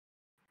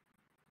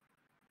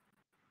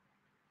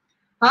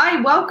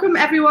Hi, welcome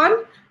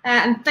everyone,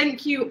 and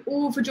thank you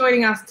all for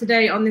joining us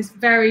today on this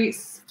very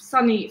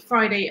sunny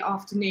Friday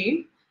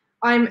afternoon.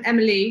 I'm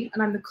Emily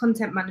and I'm the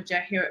content manager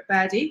here at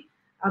Birdie.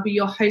 I'll be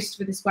your host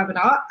for this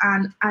webinar,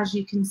 and as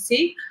you can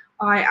see,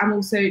 I am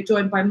also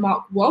joined by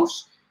Mark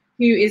Walsh,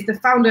 who is the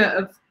founder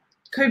of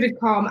COVID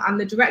Calm and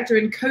the director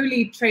and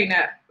co-lead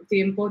trainer of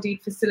the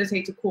Embodied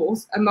Facilitator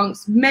Course,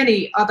 amongst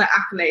many other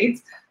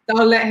accolades that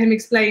I'll let him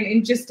explain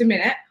in just a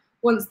minute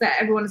once that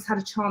everyone has had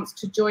a chance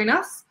to join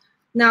us.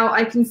 Now,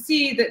 I can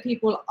see that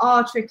people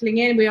are trickling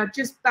in. We are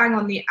just bang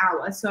on the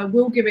hour, so I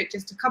will give it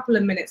just a couple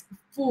of minutes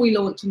before we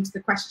launch into the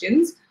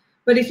questions.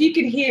 But if you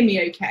can hear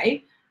me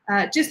okay,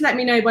 just let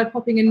me know by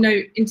popping a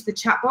note into the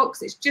chat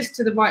box. It's just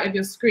to the right of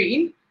your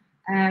screen.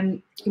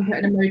 You can put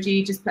an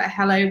emoji, just put a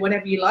hello,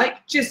 whatever you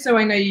like, just so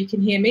I know you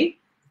can hear me.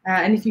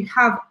 And if you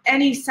have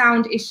any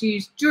sound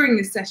issues during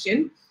this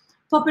session,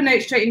 pop a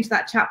note straight into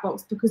that chat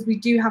box, because we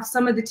do have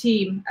some of the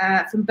team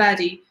from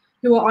Birdie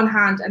who are on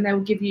hand, and they will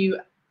give you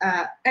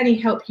any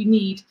help you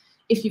need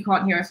if you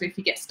can't hear us or if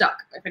you get stuck,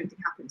 if anything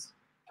happens.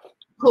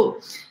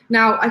 Cool.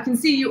 Now, I can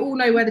see you all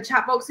know where the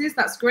chat box is.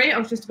 That's great. I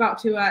was just about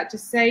to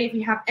just say, if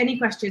you have any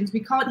questions,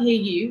 we can't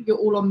hear you. You're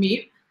all on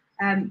mute.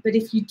 But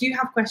if you do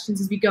have questions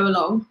as we go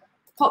along,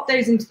 pop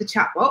those into the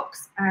chat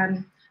box.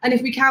 And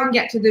if we can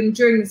get to them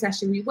during the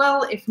session, we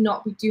will. If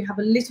not, we do have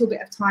a little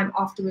bit of time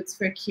afterwards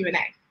for a Q&A.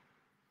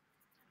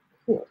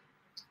 Cool.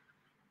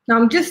 Now,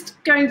 I'm just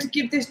going to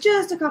give this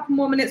just a couple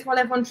more minutes while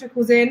everyone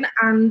trickles in,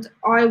 and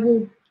I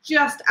will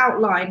just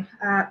outline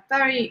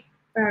very,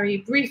 very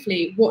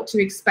briefly what to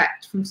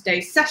expect from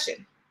today's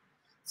session.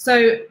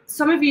 So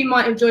some of you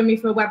might have joined me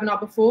for a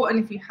webinar before,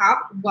 and if you have,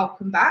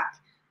 welcome back.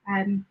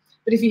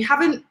 But if you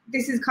haven't,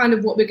 this is kind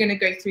of what we're going to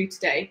go through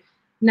today.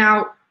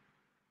 Now,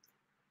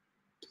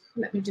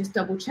 let me just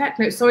double check.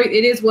 No, sorry,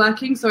 it is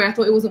working. Sorry, I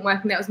thought it wasn't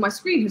working. That was my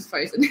screen has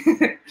frozen.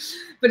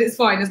 But it's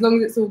fine, as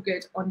long as it's all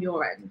good on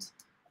your end.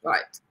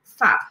 Right,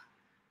 fab,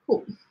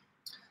 cool.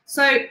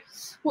 So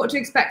what to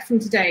expect from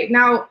today?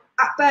 Now,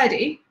 at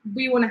Birdie,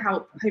 we want to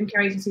help home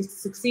care agencies to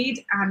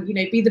succeed and,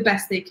 be the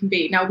best they can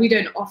be. Now, we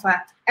don't offer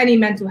any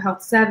mental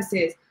health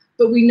services,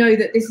 but we know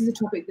that this is a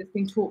topic that's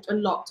been talked a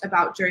lot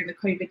about during the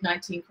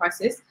COVID-19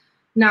 crisis.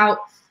 Now,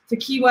 for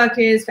key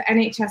workers, for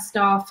NHS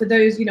staff, for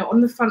those,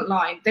 on the front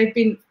line, they've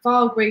been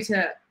far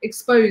greater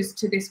exposed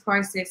to this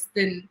crisis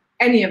than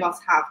any of us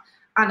have.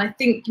 And I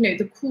think,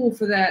 the call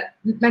for the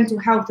mental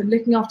health and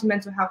looking after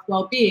mental health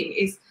well-being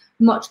is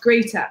much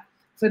greater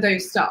for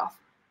those staff.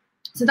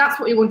 So that's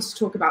what we wanted to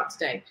talk about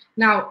today.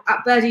 Now,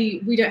 at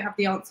Birdie, we don't have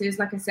the answers.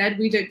 Like I said,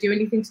 we don't do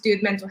anything to do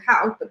with mental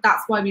health, but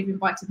that's why we've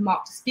invited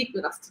Mark to speak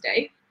with us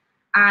today.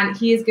 And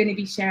he is going to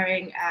be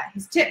sharing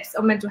his tips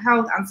on mental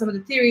health and some of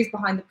the theories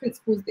behind the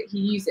principles that he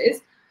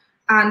uses.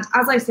 And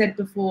as I said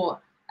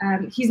before,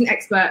 he's an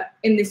expert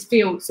in this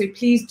field, so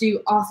please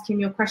do ask him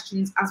your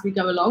questions as we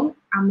go along,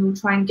 and we'll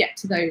try and get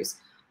to those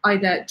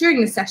either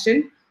during the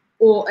session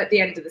or at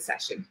the end of the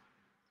session.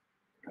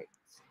 Right.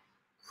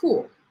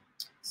 Cool.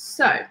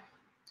 So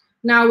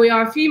now we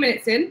are a few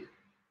minutes in,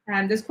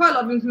 and there's quite a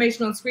lot of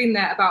information on screen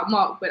there about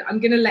Mark, but I'm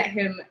going to let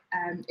him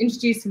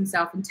introduce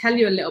himself and tell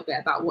you a little bit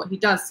about what he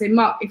does. So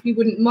Mark, if you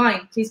wouldn't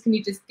mind, please can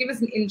you just give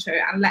us an intro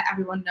and let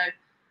everyone know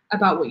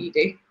about what you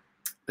do?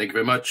 Thank you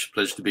very much.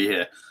 Pleasure to be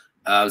here.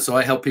 So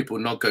I help people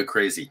not go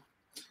crazy.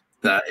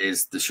 That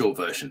is the short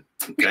version.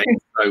 Okay.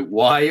 So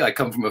why? I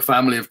come from a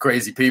family of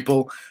crazy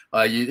people.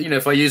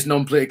 If I use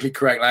non-politically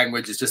correct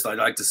language, it's just I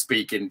like to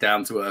speak in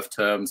down-to-earth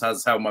terms.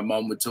 That's how my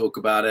mom would talk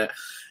about it.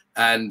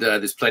 And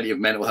there's plenty of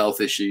mental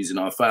health issues in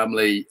our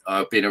family.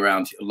 I've been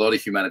around a lot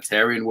of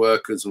humanitarian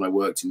workers when I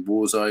worked in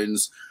war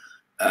zones.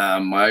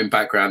 My own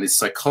background is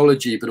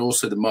psychology, but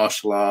also the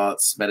martial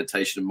arts,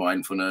 meditation and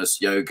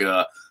mindfulness,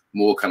 yoga,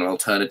 more kind of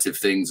alternative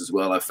things as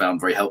well. I've found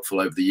very helpful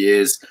over the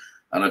years.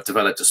 And I've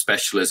developed a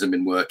specialism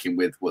in working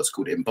with what's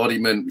called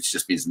embodiment, which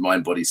just means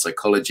mind-body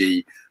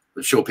psychology.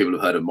 I'm sure people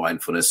have heard of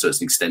mindfulness, so it's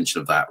an extension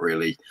of that,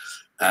 really.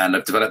 And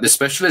I've developed this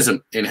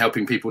specialism in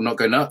helping people not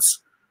go nuts.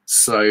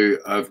 So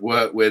I've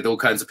worked with all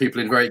kinds of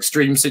people in very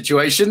extreme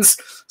situations.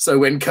 So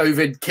when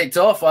COVID kicked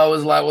off, I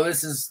was like, well,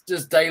 this is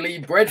just daily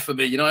bread for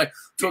me. I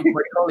talked to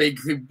my colleague,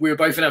 we were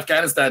both in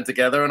Afghanistan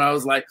together, and I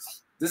was like,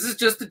 this is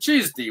just a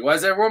Tuesday. Why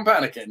is everyone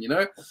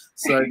panicking,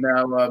 So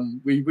now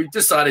we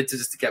decided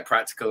to get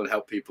practical and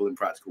help people in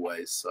practical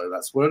ways. So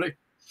that's what I do.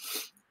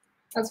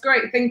 That's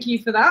great. Thank you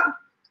for that.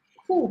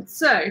 Cool.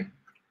 So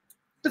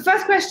the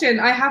first question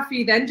I have for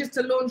you then, just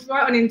to launch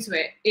right on into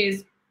it,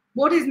 is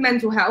what is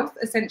mental health,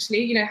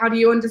 essentially? How do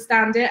you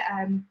understand it?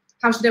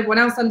 How should everyone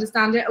else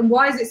understand it? And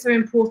why is it so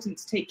important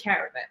to take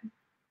care of it?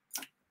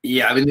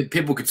 Yeah, I mean,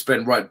 people could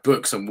write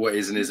books on what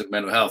is and isn't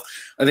mental health.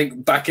 I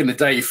think back in the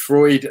day,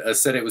 Freud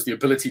said it was the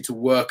ability to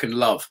work and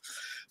love.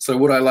 So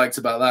what I liked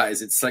about that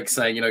is it's like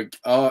saying,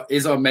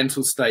 is our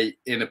mental state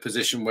in a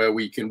position where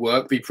we can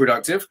work, be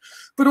productive,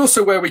 but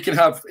also where we can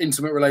have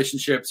intimate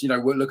relationships,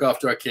 look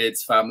after our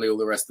kids, family, all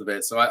the rest of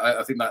it. So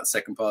I think that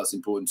second part is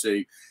important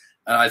too.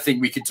 And I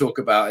think we could talk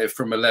about it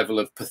from a level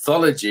of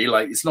pathology.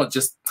 Like, it's not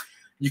just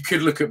you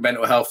could look at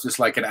mental health just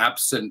like an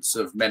absence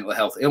of mental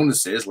health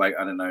illnesses, like,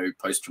 I don't know,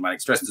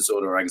 post-traumatic stress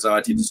disorder or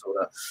anxiety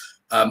disorder.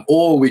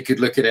 Or we could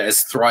look at it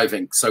as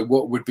thriving. So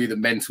what would be the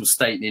mental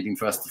state needing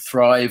for us to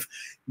thrive,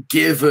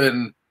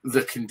 given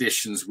the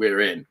conditions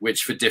we're in,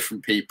 which for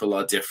different people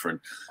are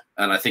different.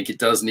 And I think it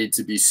does need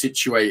to be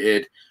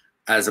situated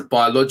as a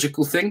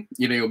biological thing.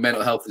 You know, your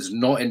mental health is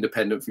not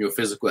independent from your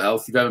physical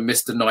health. If you've ever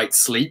missed a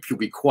night's sleep, you'll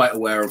be quite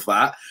aware of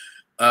that.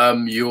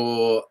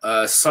 Your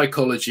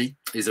psychology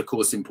is, of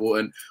course,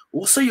 important.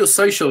 Also, your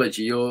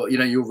sociology,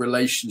 your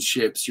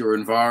relationships, your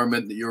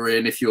environment that you're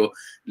in. If you're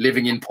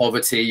living in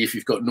poverty, if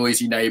you've got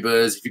noisy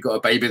neighbors, if you've got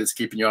a baby that's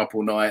keeping you up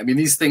all night. I mean,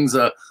 these things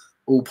are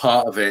all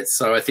part of it.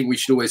 So I think we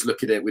should always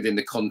look at it within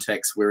the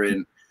context we're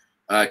in,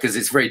 because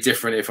it's very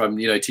different if I'm,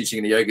 teaching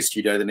in a yoga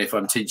studio than if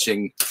I'm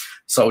teaching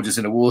soldiers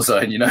in a war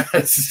zone.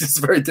 It's just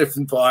a very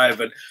different vibe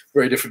and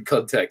very different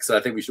context. So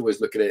I think we should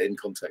always look at it in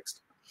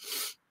context.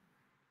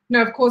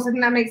 No, of course, I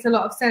think that makes a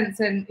lot of sense.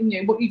 And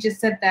what you just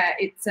said there,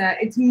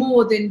 it's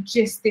more than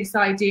just this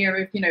idea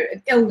of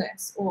an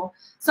illness or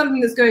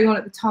something that's going on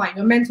at the time.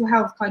 Your mental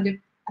health kind of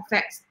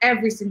affects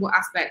every single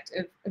aspect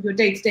of your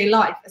day-to-day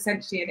life,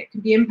 essentially, and it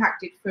can be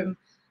impacted from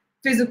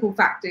physical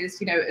factors,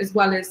 as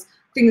well as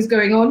things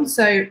going on.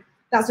 So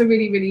that's a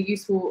really, really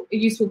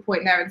useful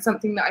point there, and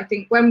something that I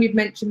think when we've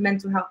mentioned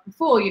mental health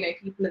before,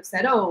 people have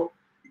said, oh,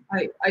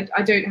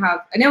 I don't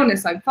have an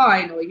illness, I'm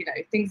fine, or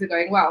things are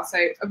going well. So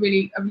a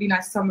really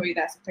nice summary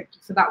there. So thank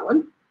you for that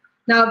one.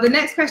 Now the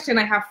next question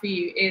I have for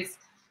you is,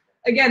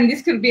 again,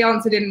 this could be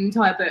answered in an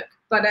entire book,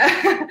 but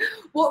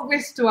what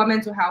risk to our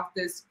mental health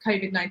does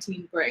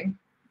COVID-19 bring?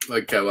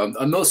 Okay, well,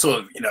 I'm not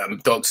I'm a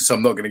doctor, so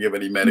I'm not going to give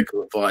any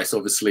medical advice,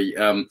 obviously.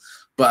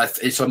 But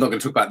so I'm not going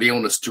to talk about the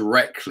illness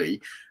directly.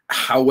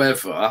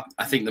 However,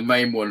 I think the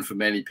main one for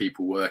many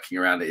people working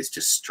around it is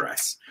just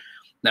stress.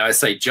 Now, I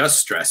say just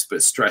stress,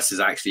 but stress is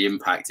actually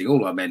impacting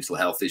all our mental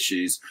health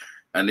issues.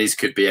 And these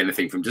could be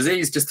anything from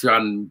disease, just to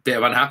a bit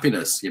of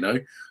unhappiness,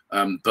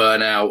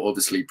 burnout,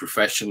 obviously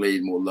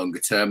professionally, more longer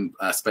term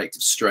aspect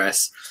of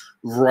stress,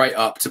 right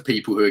up to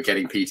people who are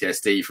getting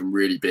PTSD from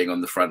really being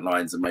on the front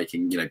lines and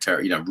making,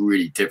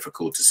 really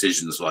difficult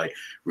decisions like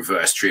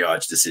reverse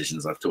triage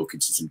decisions. I've talked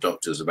to some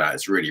doctors about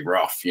it's really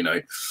rough,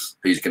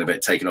 who's going to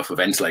get taken off a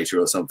ventilator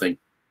or something.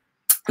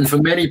 And for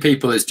many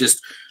people, it's just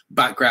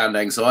background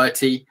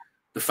anxiety.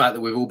 The fact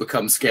that we've all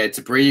become scared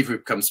to breathe, we've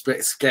become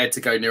scared to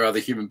go near other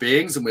human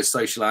beings, and we're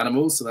social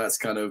animals. So that's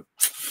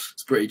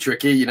it's pretty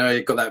tricky.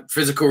 You've got that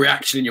physical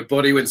reaction in your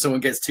body when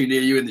someone gets too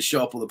near you in the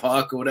shop or the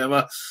park or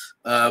whatever.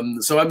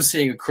 So I'm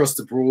seeing across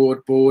the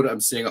board, I'm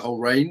seeing a whole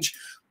range.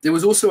 There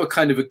was also a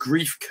kind of a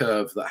grief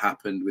curve that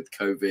happened with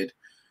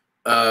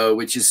COVID,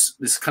 which is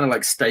this kind of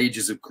like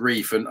stages of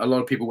grief. And a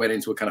lot of people went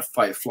into a kind of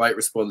fight-flight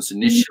response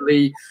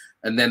initially,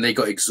 and then they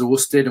got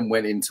exhausted and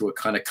went into a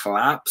kind of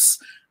collapse.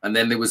 And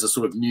then there was a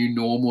sort of new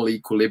normal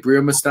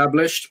equilibrium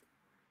established.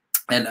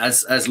 And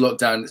as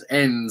lockdown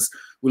ends,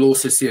 we'll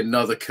also see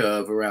another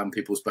curve around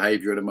people's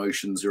behavior and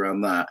emotions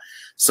around that.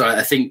 So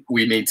I think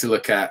we need to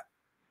look at,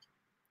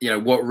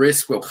 what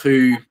risk, well,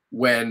 who,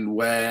 when,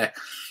 where.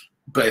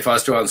 But if I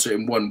was to answer it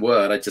in one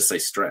word, I'd just say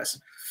stress.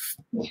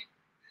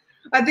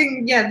 I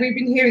think, we've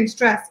been hearing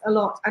stress a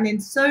lot and in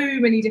so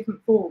many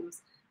different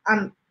forms.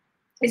 And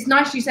it's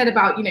nice you said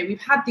about, we've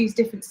had these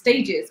different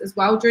stages as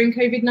well during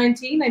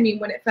COVID-19. I mean,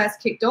 when it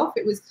first kicked off,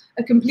 it was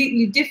a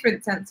completely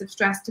different sense of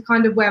stress to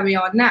kind of where we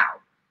are now.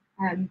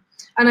 And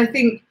I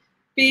think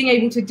being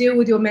able to deal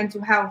with your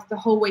mental health the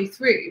whole way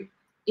through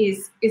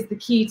is the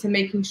key to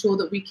making sure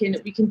that we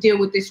can deal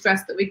with this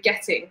stress that we're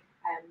getting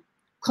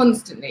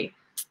constantly.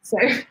 So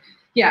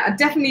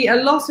definitely a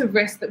lot of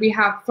risks that we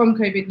have from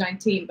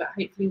COVID-19, but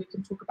hopefully we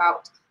can talk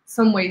about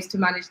some ways to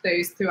manage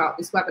those throughout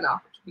this webinar,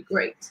 which would be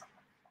great.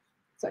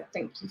 So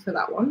thank you for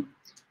that one.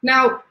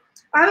 Now,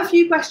 I have a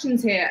few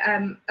questions here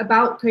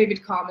about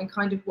COVID Calm and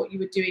kind of what you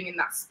were doing in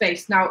that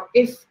space. Now,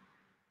 if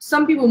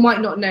some people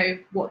might not know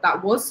what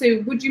that was,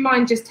 so would you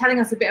mind just telling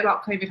us a bit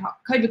about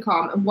COVID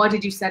Calm and why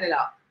did you set it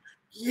up?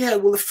 Yeah,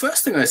 well, the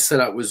first thing I set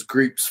up was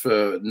groups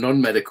for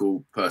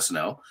non-medical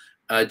personnel,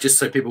 just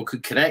so people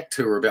could connect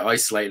who were a bit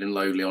isolated and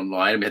lonely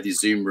online. We had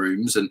these Zoom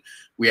rooms, and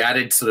we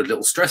added sort of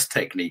little stress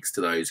techniques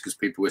to those because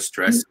people were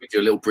stressed. We do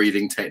a little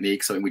breathing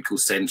technique, something we call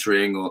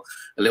centering, or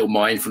a little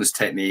mindfulness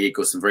technique,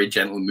 or some very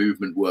gentle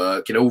movement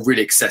work, all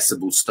really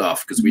accessible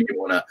stuff because we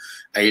didn't want to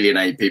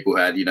alienate people who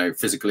had,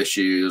 physical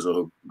issues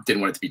or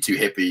didn't want it to be too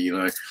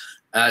hippie,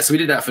 So we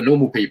did that for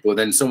normal people.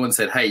 Then someone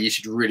said, hey, you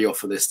should really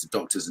offer this to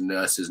doctors and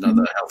nurses and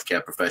other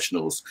healthcare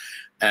professionals.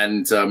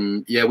 And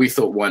we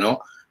thought, why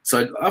not?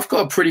 So I've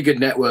got a pretty good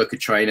network of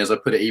trainers. I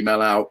put an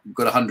email out,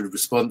 got 100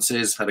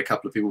 responses, had a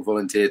couple of people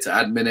volunteer to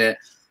admin it.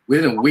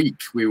 Within a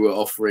week, we were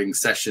offering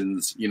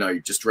sessions,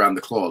 just around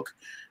the clock.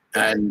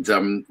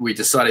 And we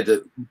decided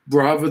that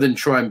rather than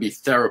try and be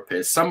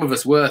therapists, some of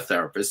us were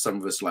therapists, some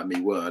of us like me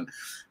weren't,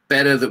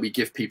 better that we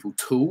give people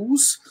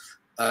tools.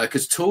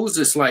 Because tools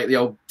is like the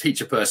old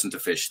teach a person to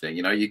fish thing.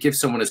 You give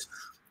someone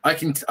I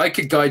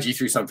could guide you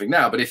through something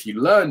now, but if you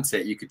learned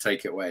it, you could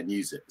take it away and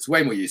use it. It's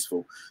way more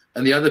useful.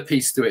 And the other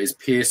piece to it is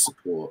peer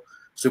support.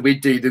 So we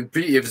do, the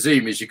beauty of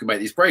Zoom is you can make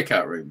these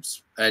breakout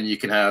rooms, and you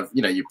can have,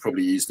 you know, you've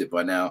probably used it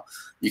by now.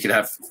 You can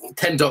have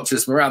 10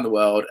 doctors from around the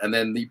world, and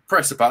then you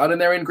press a button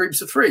and they're in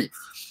groups of 3.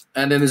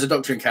 And then there's a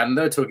doctor in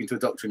Canada talking to a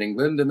doctor in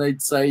England, and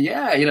they'd say,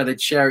 yeah, you know, they'd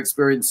share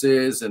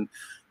experiences. And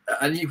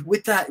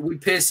with that,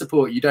 with peer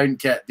support, you don't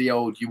get the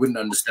old, you wouldn't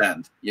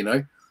understand, you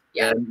know?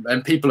 Yeah.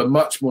 And people are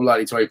much more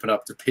likely to open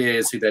up to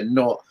peers who they're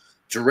not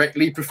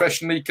directly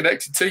professionally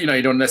connected to. You know,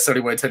 you don't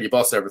necessarily want to tell your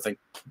boss everything.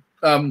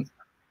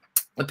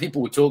 And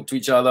people will talk to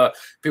each other.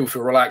 People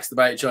feel relaxed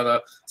about each other.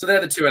 So they're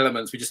the 2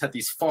 elements. We just had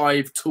these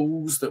 5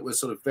 tools that were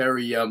sort of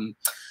very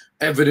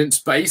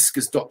evidence-based,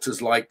 because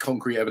doctors like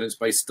concrete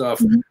evidence-based stuff.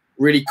 Mm-hmm.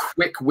 Really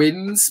quick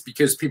wins,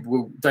 because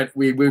people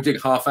we were doing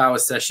half-hour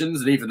sessions,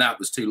 and even that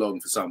was too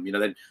long for some. You know,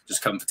 they'd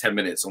just come for 10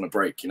 minutes on a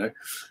break, you know.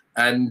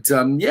 And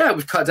yeah,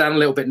 we've cut down a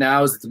little bit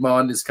now as the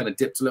demand has kind of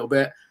dipped a little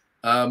bit.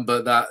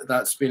 But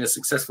that's been a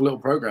successful little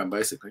program,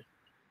 basically.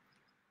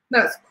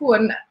 That's cool.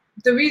 And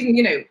the reason,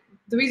 you know,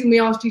 the reason we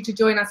asked you to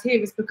join us here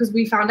was because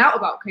we found out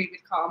about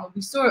COVID Calm, and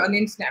we saw it on the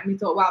internet, and we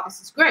thought, wow, this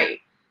is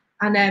great.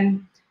 And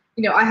then,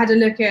 you know, I had a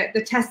look at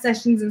the test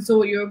sessions and saw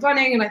what you were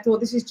running, and I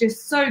thought this is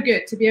just so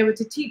good to be able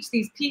to teach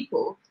these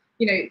people,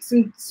 you know,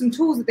 some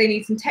tools that they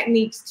need, some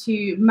techniques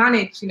to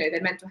manage, you know,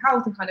 their mental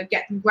health and kind of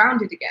get them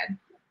grounded again.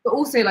 But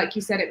also, like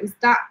you said, it was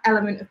that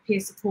element of peer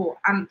support,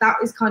 and that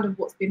is kind of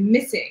what's been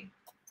missing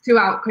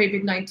throughout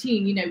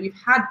COVID-19. You know, we've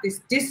had this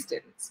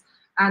distance,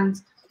 and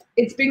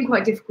it's been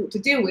quite difficult to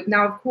deal with.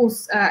 Now, of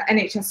course,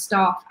 NHS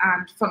staff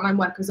and frontline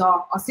workers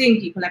are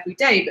seeing people every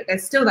day, but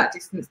there's still that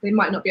distance. They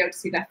might not be able to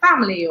see their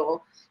family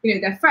or, you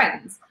know, their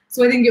friends.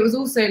 So I think it was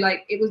also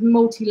like, it was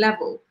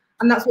multi-level,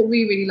 and that's what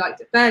we really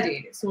liked at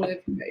Birdie. It's sort of,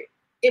 you know,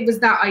 it was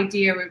that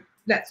idea of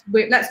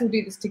let's all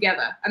do this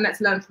together, and let's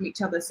learn from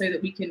each other so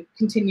that we can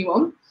continue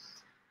on.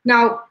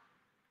 Now,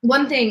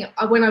 one thing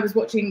when I was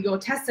watching your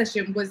test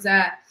session was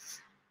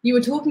you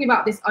were talking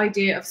about this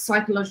idea of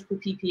psychological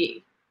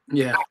PPE.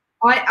 Yeah.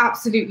 I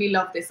absolutely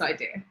love this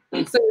idea.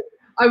 So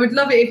I would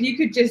love it if you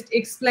could just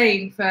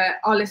explain for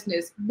our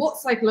listeners what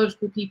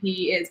psychological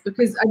PPE is,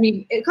 because I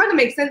mean, it kind of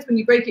makes sense when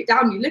you break it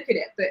down, you look at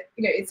it, but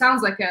you know, it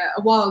sounds like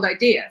a wild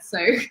idea. So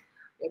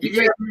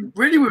yeah,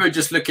 really, we were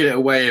just looking at a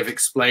way of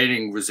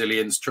explaining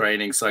resilience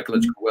training,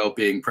 psychological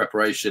well-being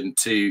preparation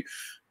to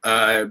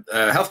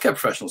healthcare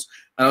professionals.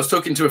 And I was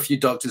talking to a few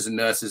doctors and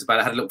nurses about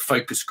it. I had a little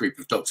focus group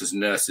of doctors and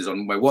nurses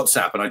on my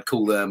WhatsApp, and I'd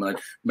call them and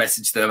I'd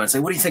message them and say,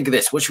 what do you think of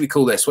this? What should we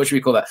call this? What should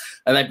we call that?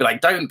 And they'd be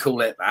like, don't call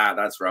it that.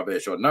 That's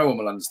rubbish, or no one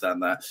will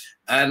understand that.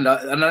 And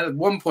at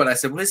one point I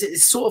said, well,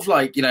 it's sort of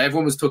like, you know,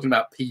 everyone was talking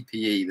about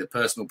PPE, the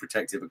personal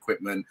protective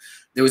equipment.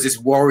 There was this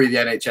worry the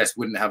NHS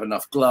wouldn't have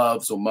enough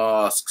gloves or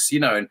masks, you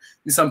know, and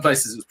in some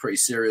places it was pretty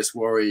serious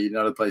worry. In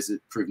other places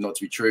it proved not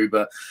to be true,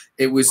 but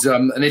it was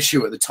an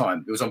issue at the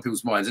time. It was on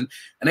people's minds. And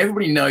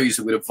everybody knows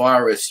that with a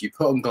virus, you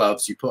put on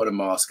gloves, you put on a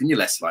mask, and you're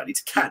less likely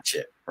to catch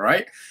it,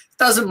 right? It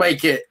doesn't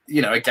make it,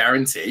 you know, a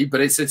guarantee,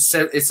 but it's a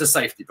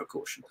safety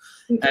precaution.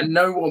 And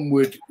no one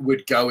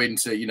would go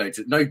into, you know,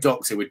 no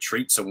doctor would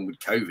treat someone with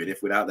COVID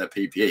if without their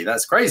PPE.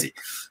 That's crazy,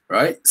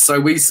 right? So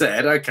we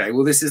said, okay,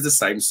 well, this is the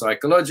same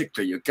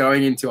psychologically. You're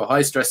going into a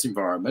high stress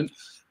environment,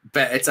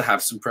 better to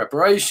have some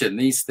preparation.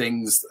 These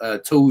things,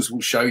 tools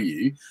will show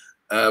you,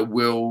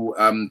 will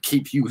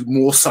keep you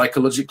more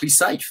psychologically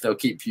safe. They'll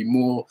keep you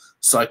more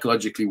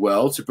psychologically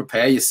well to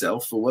prepare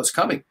yourself for what's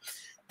coming.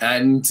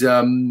 And,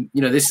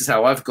 you know, this is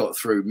how I've got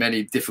through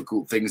many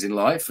difficult things in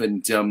life.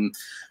 And,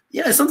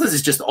 yeah, sometimes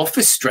it's just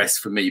office stress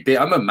for me.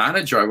 I'm a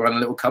manager. I run a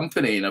little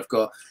company, and I've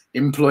got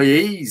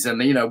employees.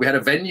 And, you know, we had a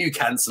venue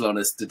cancel on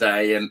us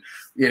today. And,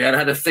 you know, I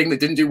had a thing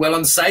that didn't do well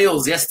on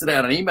sales yesterday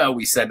on an email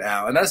we sent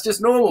out. And that's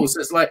just normal. So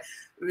it's like,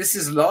 this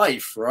is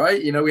life,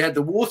 right? You know, we had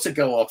the water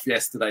go off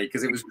yesterday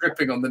because it was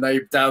dripping on the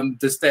neighbor down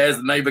the stairs.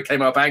 The neighbor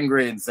came up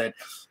angry and said,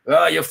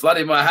 "Oh, you're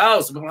flooding my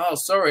house." I'm like, "Oh,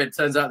 sorry." It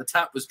turns out the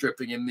tap was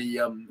dripping in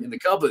the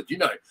cupboard. You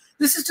know,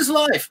 this is just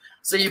life.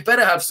 So you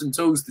better have some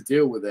tools to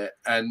deal with it.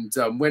 And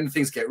when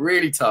things get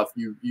really tough,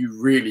 you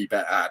really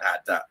better add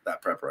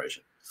that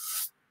preparation.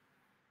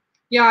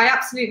 Yeah, I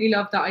absolutely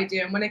love that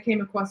idea. And when I came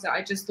across it,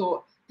 I just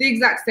thought the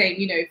exact same.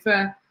 You know,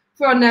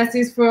 for our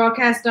nurses, for our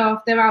care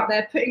staff, they're out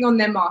there putting on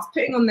their masks,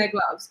 putting on their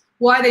gloves.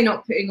 Why are they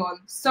not putting on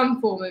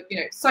some form of, you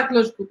know,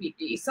 psychological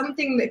PPE,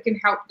 something that can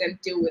help them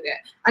deal with it?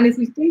 And if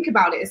we think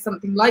about it as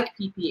something like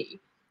PPE,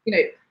 you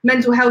know,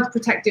 mental health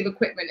protective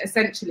equipment,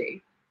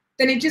 essentially,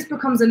 then it just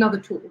becomes another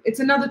tool. It's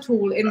another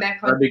tool in their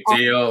kind of big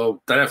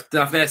deal. Don't have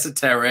nothing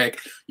esoteric.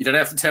 You don't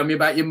have to tell me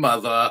about your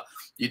mother.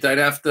 You don't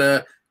have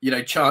to, you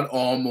know, chant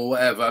or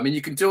whatever. I mean, you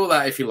can do all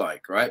that if you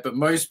like, right? But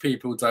most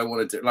people don't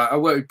want to do. Like, I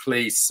work with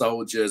police,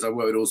 soldiers. I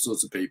work with all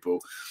sorts of people.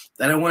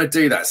 They don't want to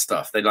do that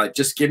stuff. They like,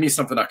 just give me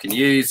something I can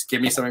use.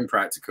 Give me something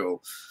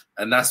practical.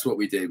 And that's what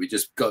we did. We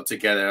just got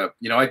together.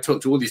 You know, I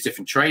talked to all these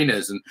different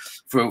trainers, and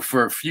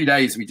for a few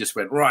days, we just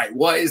went, right,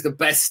 what is the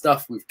best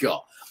stuff we've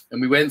got? And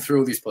we went through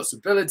all these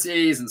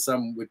possibilities, and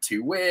some were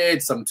too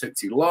weird, some took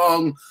too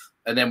long.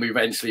 And then we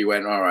eventually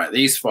went, all right,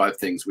 these 5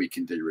 things we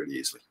can do really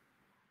easily.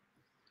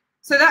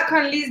 So that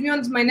kind of leads me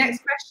on to my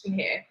next question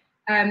here.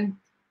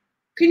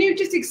 Because can you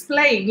just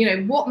explain, you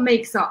know, what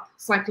makes up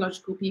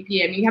psychological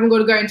PPE? I mean, you haven't got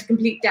to go into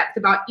complete depth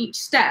about each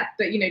step,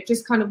 but, you know,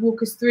 just kind of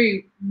walk us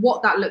through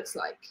what that looks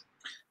like.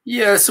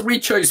 Yeah, so we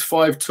chose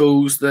 5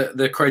 tools.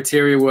 The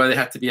criteria were they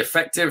had to be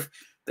effective,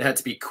 they had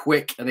to be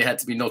quick, and they had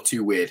to be not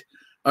too weird.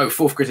 Oh,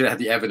 4th criteria had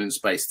the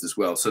evidence-based as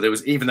well. So there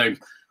was, even though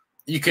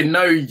you can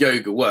know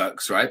yoga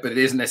works, right, but it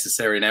isn't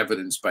necessarily an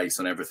evidence base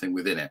on everything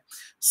within it.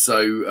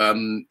 So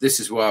this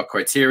is where our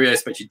criteria,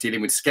 especially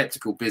dealing with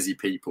skeptical, busy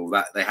people,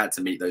 that they had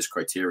to meet those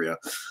criteria.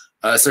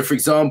 So for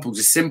example,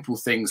 just simple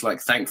things like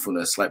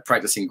thankfulness, like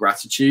practicing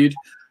gratitude,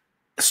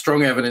 a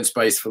strong evidence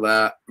base for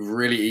that,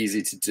 really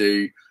easy to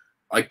do.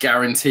 I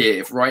guarantee it,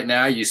 if right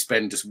now you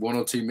spend just 1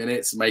 or 2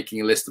 minutes making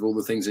a list of all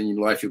the things in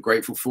your life you're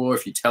grateful for,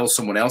 if you tell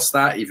someone else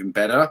that, even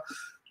better,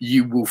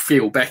 you will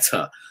feel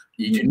better.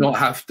 You do not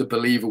have to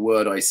believe a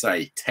word I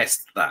say.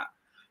 Test that.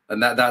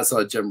 And that's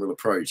our general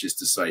approach, is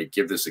to say,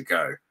 give this a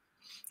go.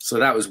 So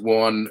that was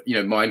one, you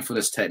know,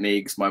 mindfulness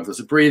techniques, mindfulness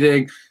of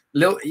breathing.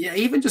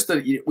 Even just,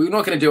 we're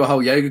not going to do a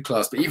whole yoga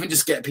class, but even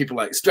just get people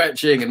like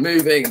stretching and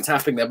moving and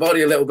tapping their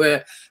body a little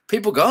bit.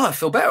 People go, oh, I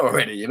feel better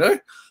already, you know?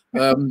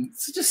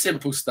 So just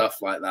simple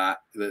stuff like that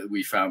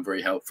we found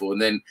very helpful.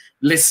 And then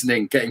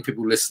listening, getting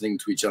people listening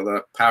to each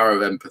other, power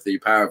of empathy,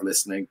 power of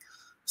listening,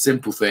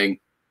 simple thing,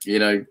 you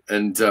know,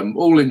 and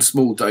all in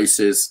small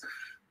doses.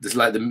 There's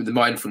like the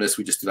mindfulness,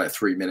 we just do like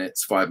 3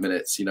 minutes, 5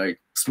 minutes, you know,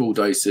 small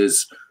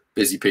doses,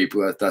 busy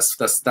people. That's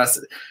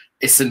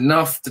it's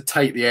enough to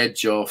take the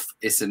edge off.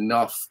 It's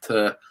enough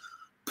to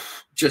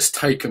just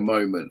take a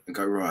moment and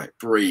go, right,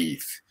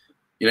 breathe.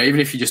 You know, even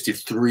if you just do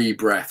 3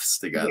 breaths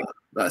together,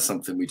 that's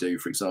something we do,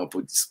 for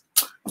example.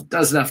 It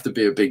doesn't have to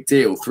be a big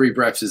deal. 3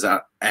 breaths is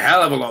a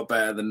hell of a lot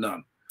better than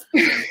none.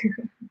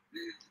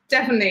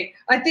 Definitely.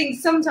 I think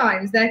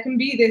sometimes there can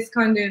be this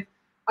kind of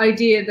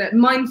idea that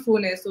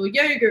mindfulness or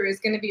yoga is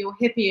going to be all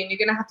hippie and you're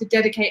going to have to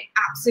dedicate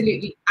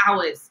absolutely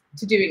hours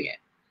to doing it.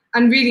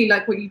 And really,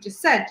 like what you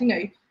just said, you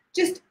know,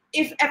 just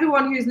if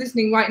everyone who's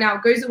listening right now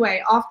goes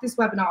away after this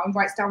webinar and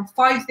writes down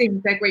 5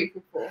 things they're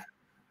grateful for,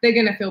 they're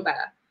going to feel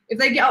better. If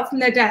they get up from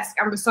their desk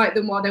and recite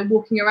them while they're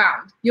walking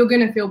around, you're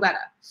going to feel better.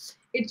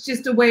 It's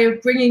just a way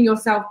of bringing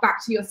yourself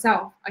back to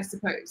yourself, I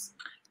suppose.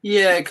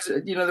 Yeah,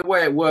 because, you know, the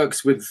way it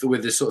works with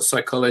this sort of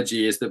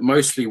psychology is that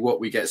mostly what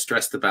we get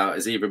stressed about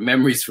is either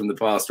memories from the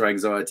past or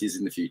anxieties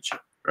in the future,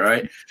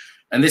 right?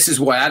 And this is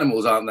why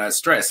animals aren't that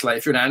stressed. Like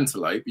if you're an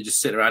antelope, you just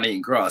sit around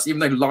eating grass.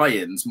 Even though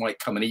lions might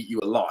come and eat you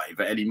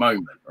alive at any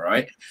moment,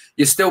 right?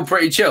 You're still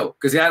pretty chill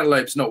because the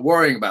antelope's not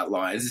worrying about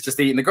lions. It's just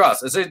eating the grass.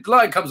 So the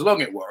lion comes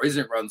along, it worries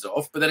and it runs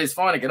off, but then it's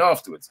fine again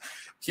afterwards.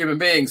 Human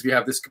beings, we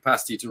have this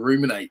capacity to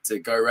ruminate, to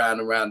go round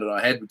and round in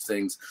our head with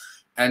things.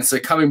 And so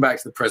coming back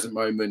to the present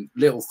moment,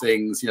 little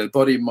things, you know,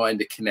 body and mind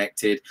are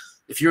connected.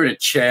 If you're in a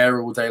chair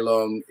all day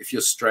long, if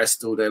you're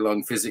stressed all day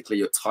long, physically,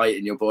 you're tight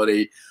in your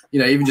body, you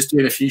know, even just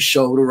doing a few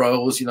shoulder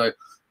rolls, you know,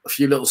 a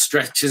few little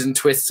stretches and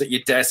twists at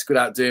your desk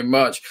without doing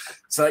much.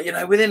 So, you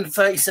know, within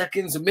 30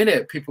 seconds, a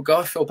minute, people go,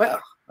 I feel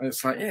better. And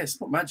it's like, yeah, it's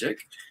not magic.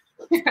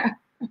 Yeah.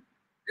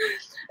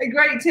 A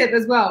great tip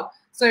as well.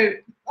 So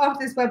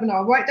after this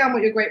webinar, write down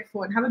what you're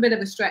grateful for and have a bit of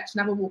a stretch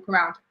and have a walk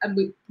around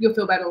and you'll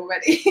feel better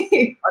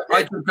already.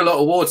 I drink a lot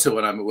of water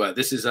when I'm at work.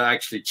 This is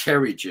actually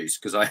cherry juice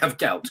because I have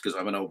gout because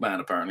I'm an old man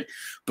apparently.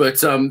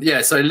 But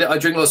yeah, so I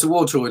drink lots of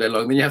water all day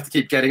long. Then you have to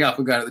keep getting up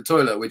and going to the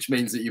toilet, which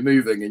means that you're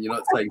moving and you're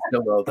not staying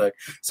still all day.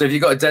 So if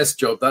you've got a desk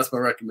job, that's my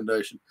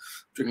recommendation.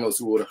 Drink lots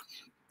of water.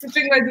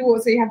 Drink loads of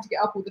water so you have to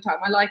get up all the time.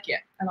 I like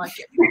it. I like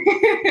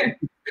it.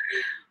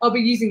 I'll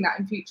be using that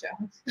in future.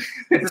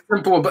 It's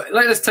simple, but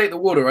let's take the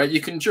water, right? You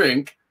can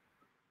drink,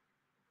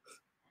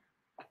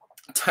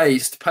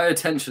 taste, pay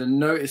attention, and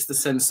notice the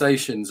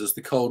sensations as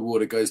the cold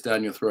water goes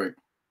down your throat.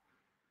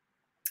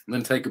 And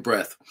then take a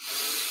breath.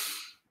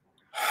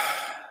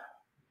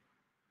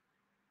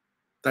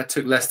 That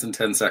took less than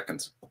 10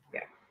 seconds. Yeah.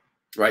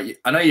 Right?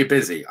 I know you're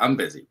busy. I'm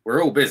busy.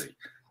 We're all busy.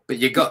 But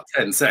you got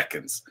 10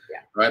 seconds. Yeah.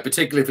 Right?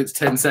 Particularly if it's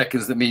 10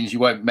 seconds, that means you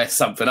won't mess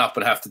something up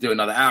and have to do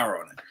another hour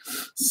on it.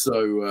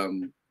 So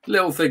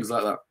little things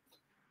like that.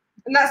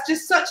 And that's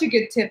just such a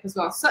good tip as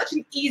well. Such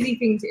an easy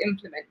thing to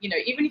implement. You know,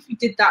 even if you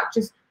did that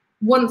just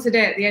once a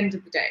day at the end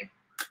of the day.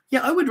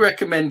 Yeah, I would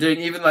recommend doing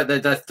even like the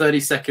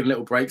 30-second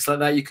little breaks like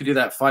that. You could do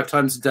that 5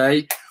 times a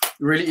day. A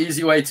really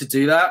easy way to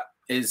do that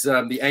is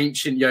the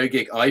ancient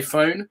yogic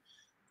iPhone.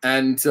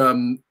 And,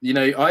 you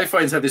know,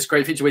 iPhones have this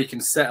great feature where you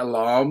can set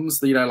alarms,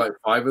 you know, like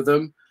 5 of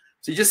them.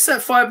 So you just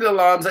set 5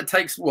 alarms. That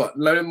takes what?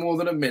 No more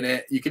than a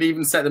minute. You could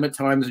even set them at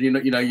times when you're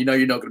not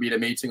going to be in a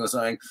meeting or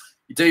something.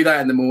 You do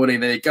that in the morning,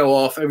 then they go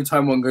off. Every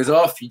time one goes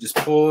off, you just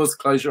pause,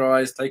 close your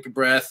eyes, take a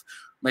breath.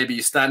 Maybe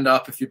you stand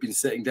up if you've been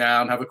sitting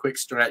down, have a quick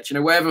stretch. You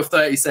know, whatever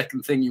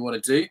 30-second thing you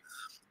want to do.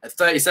 At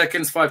 30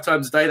 seconds, 5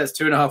 times a day, that's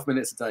 2.5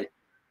 minutes a day.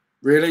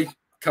 Really?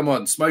 Come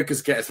on.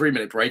 Smokers get a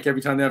 3-minute break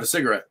every time they have a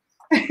cigarette.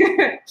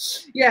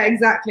 Yeah,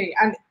 exactly.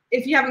 And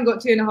if you haven't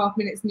got 2.5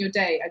 minutes in your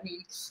day, I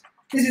mean,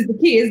 this is the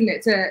key, isn't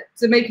it?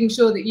 To making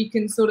sure that you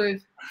can sort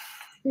of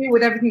deal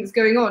with everything that's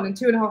going on, and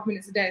 2.5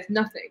 minutes a day is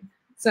nothing.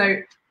 So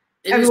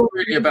It is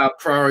really about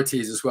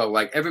priorities as well.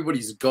 Like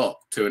everybody's got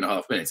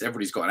 2.5 minutes.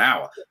 Everybody's got an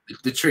hour.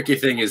 The tricky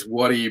thing is,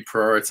 what are you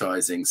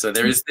prioritizing? So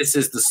this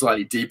is the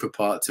slightly deeper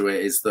part to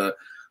it, is that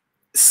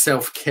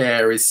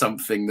self-care is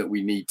something that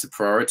we need to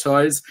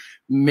prioritize.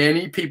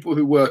 Many people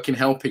who work in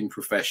helping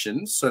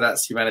professions, so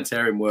that's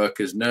humanitarian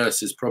workers,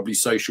 nurses, probably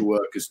social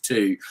workers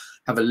too,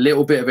 have a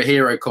little bit of a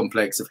hero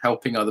complex of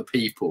helping other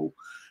people.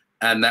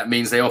 And that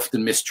means they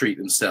often mistreat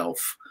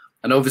themselves.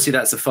 And obviously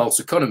that's a false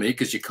economy,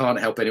 because you can't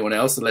help anyone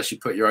else unless you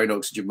put your own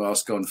oxygen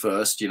mask on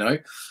first, you know.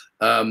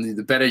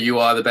 The better you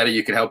are, the better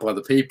you can help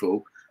other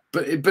people.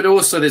 But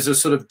also there's a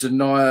sort of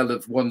denial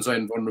of one's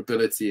own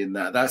vulnerability in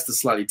that. That's the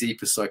slightly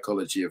deeper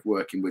psychology of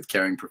working with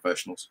caring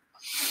professionals.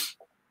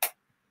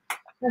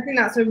 I think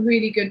that's a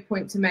really good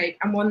point to make,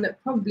 and one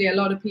that probably a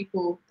lot of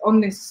people on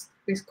this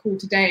call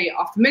today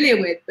are familiar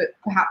with, but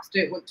perhaps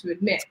don't want to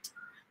admit.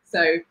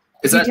 So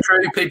is that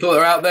true? People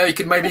are out there.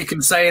 Maybe you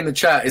can say in the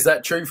chat, is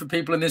that true for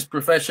people in this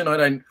profession? I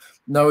don't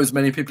know as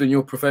many people in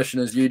your profession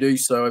as you do,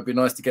 so it'd be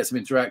nice to get some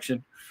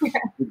interaction. Yeah.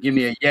 Give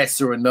me a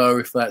yes or a no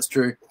if that's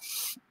true.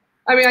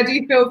 I mean, I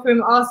do feel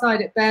from our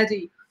side at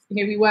Embodied,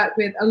 you know, we work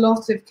with a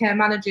lot of care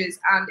managers,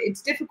 and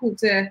it's difficult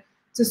to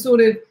sort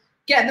of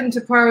get them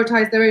to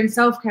prioritize their own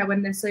self-care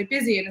when they're so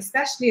busy, and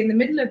especially in the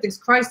middle of this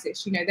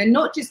crisis. You know, they're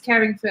not just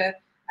caring for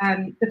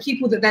the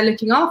people that they're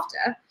looking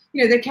after,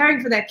 you know, they're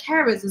caring for their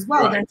carers as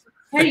well. Right.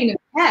 They're pain of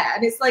care,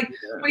 and it's like,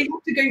 well, you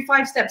have to go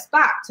 5 steps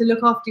back to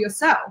look after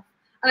yourself,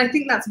 and I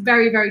think that's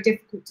very, very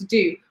difficult to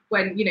do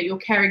when, you know, you're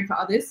caring for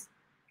others.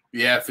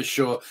 Yeah, for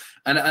sure.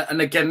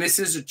 And again, this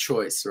is a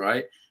choice,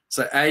 right?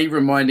 So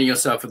reminding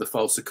yourself of the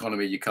false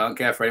economy, you can't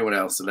care for anyone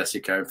else unless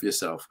you're caring for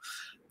yourself.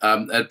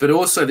 But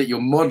also that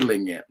you're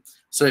modeling it.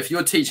 So if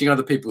you're teaching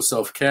other people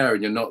self-care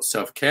and you're not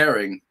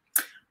self-caring,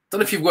 I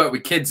don't know if you've worked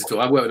with kids at all.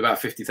 I worked with about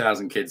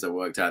 50,000 kids I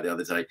worked out the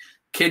other day.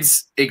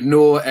 Kids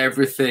ignore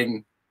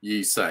everything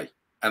you say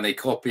and they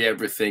copy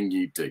everything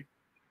you do.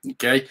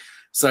 Okay?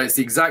 So it's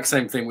the exact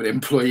same thing with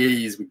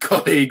employees, with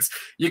colleagues.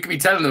 You can be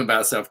telling them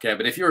about self-care,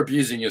 but if you're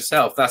abusing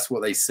yourself, that's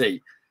what they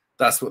see.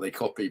 That's what they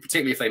copy,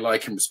 particularly if they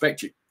like and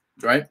respect you.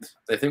 Right?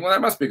 They think, well,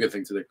 that must be a good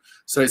thing to do.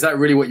 So is that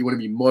really what you want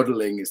to be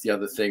modeling? Is the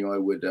other thing I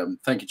would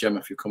thank you,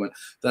 Gemma, for your comment.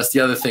 That's the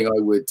other thing I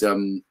would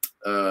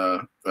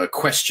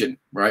question,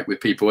 right, with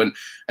people.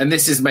 And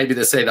this is maybe,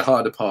 they say, the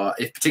harder part.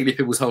 If particularly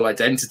people's whole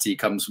identity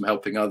comes from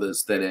helping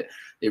others, then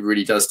it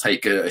really does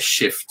take a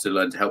shift to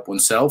learn to help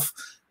oneself,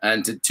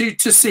 and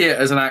to see it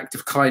as an act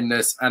of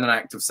kindness and an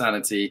act of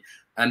sanity,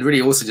 and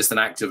really also just an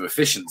act of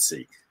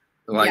efficiency.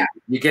 Like, yeah,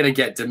 you're going to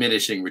get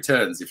diminishing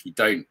returns if you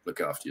don't look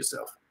after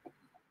yourself.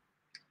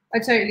 I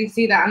totally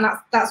see that, and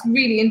that's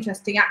really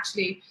interesting,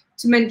 actually,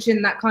 to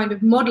mention that kind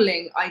of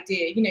modeling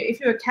idea. You know, if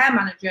you're a care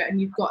manager and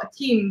you've got a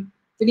team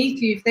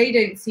beneath you, if they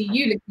don't see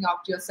you looking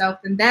after yourself,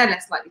 then they're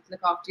less likely to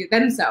look after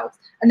themselves.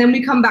 And then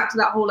we come back to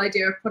that whole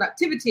idea of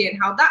productivity and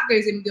how that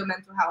goes in with your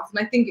mental health.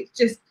 And I think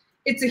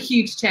it's a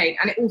huge chain,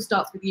 and it all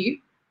starts with you.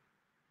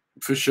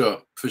 For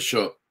sure, for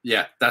sure.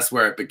 Yeah, that's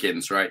where it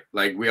begins, right?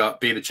 Like,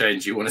 be the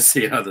change you want to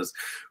see in others.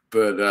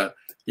 But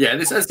yeah,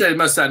 this, as I said, it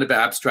must sound a bit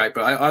abstract,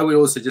 but I would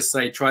also just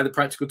say, try the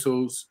practical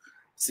tools,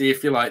 see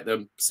if you like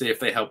them, see if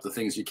they help the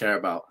things you care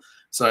about.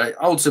 So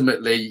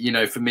ultimately, you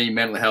know, for me,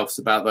 mental health is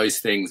about those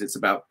things. It's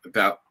about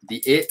the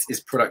it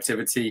is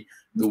productivity,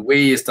 the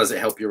we is does it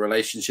help your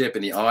relationship,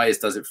 and the I is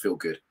does it feel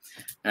good.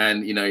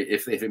 And, you know,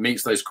 if it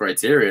meets those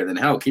criteria, then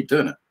hell, keep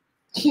doing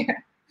it.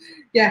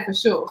 Yeah, for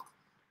sure.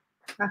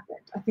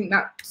 Perfect. I think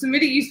that's some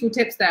really useful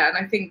tips there. And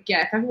I think,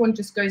 yeah, if everyone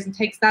just goes and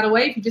takes that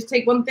away, if you just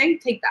take one thing,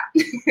 take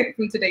that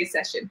from today's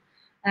session.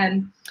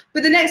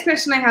 But the next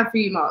question I have for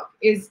you, Mark,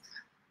 is,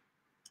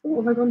 oh,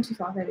 have I gone too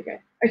far? There we go.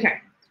 Okay.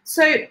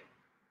 So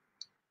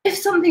if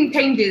something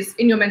changes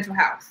in your mental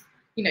health,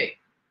 you know,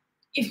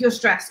 if you're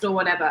stressed or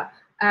whatever,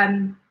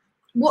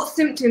 what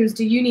symptoms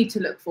do you need to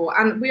look for?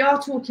 And we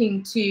are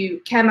talking to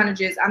care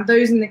managers and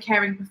those in the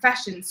caring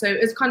profession. So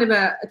it's kind of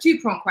a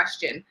two-pronged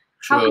question.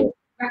 Sure. How can you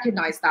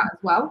recognize that as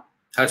well?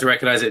 How to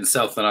recognize it in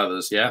self and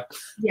others, yeah?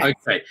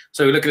 Okay,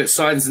 so we're looking at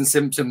signs and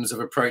symptoms of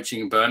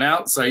approaching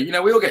burnout. So, you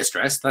know, we all get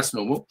stressed. That's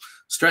normal.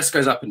 Stress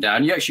goes up and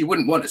down. You actually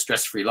wouldn't want a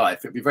stress-free life.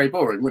 It'd be very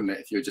boring, wouldn't it,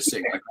 if you were just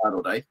sitting like that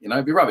all day? You know,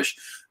 it'd be rubbish.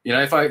 You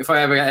know, if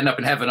I ever end up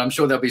in heaven, I'm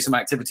sure there'll be some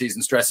activities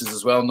and stresses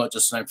as well, not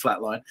just no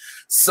flat line.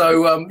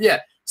 So, yeah,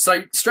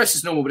 so stress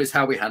is normal, but it's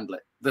how we handle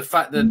it. The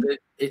fact that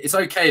it's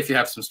okay if you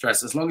have some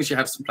stress, as long as you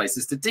have some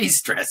places to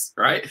de-stress,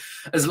 right?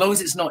 As long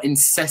as it's not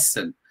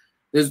incessant.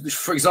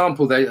 For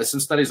example, there are some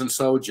studies on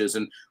soldiers,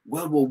 and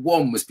World War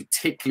I was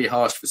particularly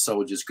harsh for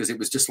soldiers because it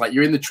was just like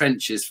you're in the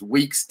trenches for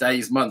weeks,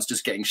 days, months,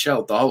 just getting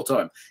shelled the whole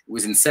time. It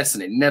was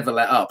incessant. It never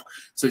let up.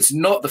 So it's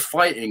not the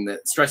fighting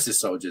that stresses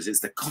soldiers.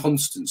 It's the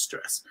constant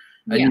stress.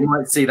 And you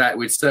might see that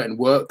with certain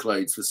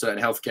workloads for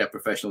certain healthcare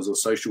professionals or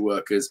social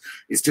workers.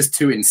 It's just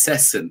too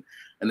incessant,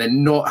 and they're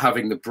not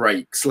having the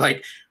breaks.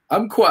 Like,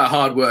 I'm quite a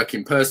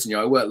hard-working person. You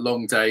know, I work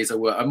long days.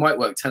 I might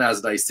work 10 hours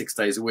a day, 6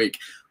 days a week.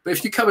 But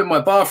if you come in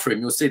my bathroom,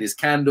 you'll see there's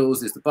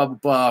candles, there's the bubble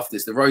bath,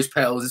 there's the rose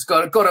petals. It's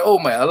got it all,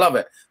 mate. I love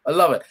it. I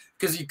love it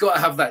because you've got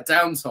to have that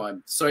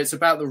downtime. So it's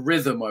about the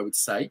rhythm, I would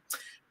say.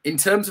 In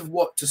terms of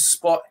what to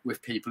spot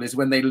with people is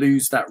when they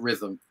lose that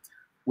rhythm,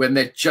 when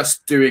they're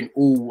just doing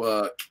all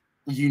work,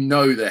 you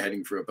know they're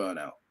heading for a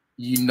burnout.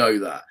 You know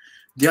that.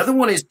 The other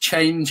one is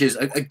changes.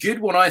 A good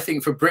one, I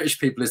think, for British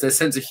people is their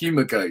sense of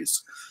humor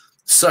goes.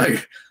 So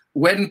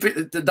when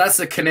that's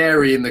a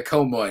canary in the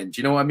coal mine. Do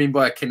you know what I mean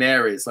by a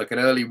canary? It's like an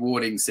early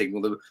warning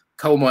signal. The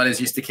coal miners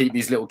used to keep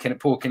these little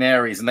poor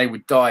canaries, and they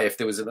would die if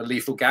there was a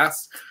lethal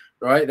gas,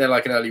 right? They're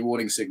like an early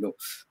warning signal.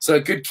 So a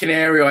good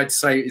canary, I'd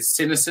say, is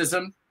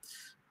cynicism.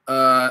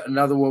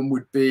 Another one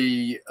would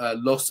be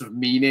loss of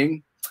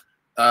meaning,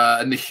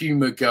 and the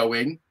humor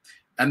going,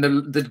 and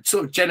the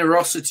sort of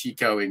generosity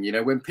going. You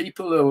know, when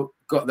people are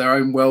got their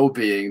own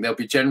well-being, they'll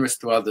be generous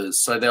to others.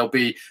 So they'll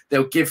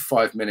give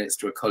 5 minutes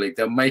to a colleague,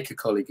 they'll make a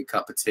colleague a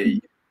cup of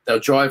tea, they'll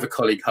drive a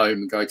colleague home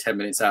and go 10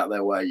 minutes out of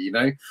their way. You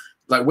know,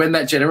 like when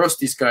that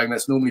generosity is going,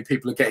 that's normally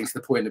people are getting to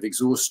the point of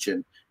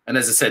exhaustion. And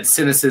as I said,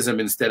 cynicism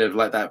instead of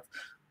like that.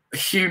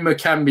 Humor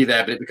can be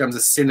there, but it becomes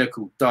a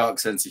cynical, dark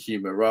sense of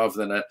humor rather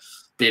than a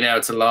being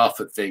able to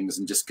laugh at things.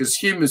 And just because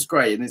humor is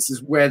great, and this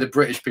is where the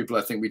British people,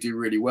 I think, we do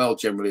really well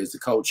generally as a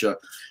culture.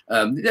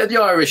 The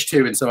Irish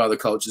too, in some other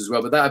cultures as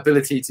well. But that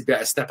ability to be able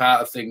to step out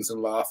of things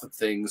and laugh at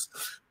things,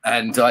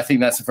 and I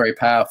think that's a very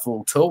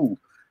powerful tool.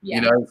 Yeah.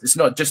 You know, it's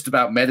not just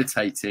about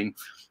meditating.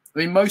 I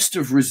mean, most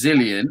of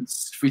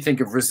resilience, if we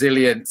think of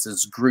resilience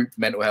as group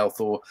mental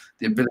health or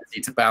the ability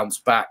to bounce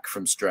back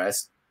from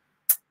stress,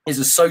 is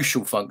a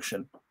social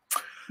function.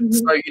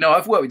 So, you know,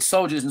 I've worked with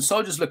soldiers, and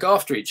soldiers look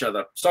after each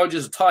other.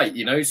 Soldiers are tight,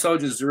 you know,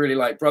 soldiers are really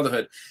like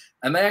brotherhood.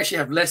 And they actually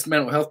have less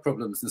mental health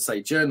problems than,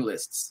 say,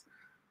 journalists,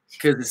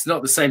 because it's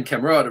not the same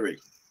camaraderie.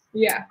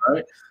 Yeah.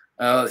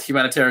 Right?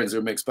 Humanitarians are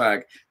a mixed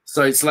bag.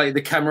 So it's like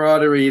the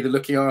camaraderie, the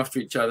looking after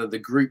each other, the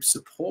group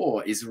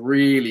support is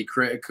really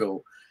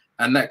critical.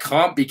 And that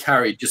can't be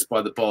carried just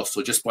by the boss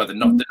or just by the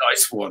not the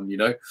nice one, you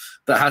know.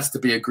 That has to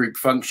be a group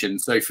function.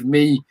 So for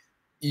me,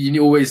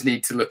 you always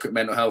need to look at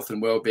mental health and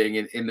well-being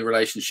in the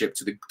relationship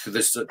to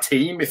this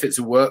team if it's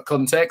a work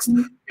context,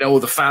 you know,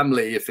 or the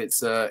family if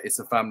it's a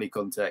family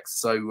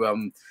context. So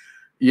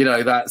you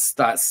know,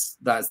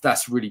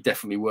 that's really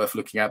definitely worth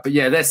looking at. But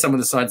yeah, there's some of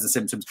the signs and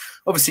symptoms.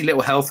 Obviously,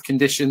 little health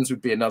conditions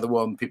would be another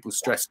one. People's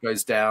stress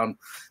goes down,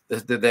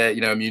 their you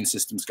know, immune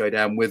systems go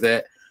down with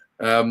it.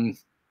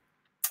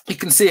 You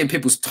can see it in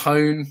people's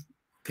tone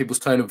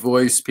of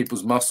voice,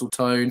 people's muscle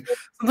tone.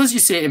 Sometimes you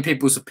see it in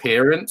people's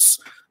appearance.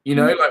 You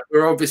know, like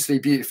we're obviously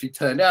beautifully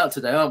turned out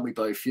today, aren't we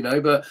both, you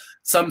know? But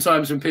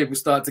sometimes when people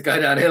start to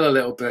go downhill a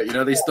little bit, you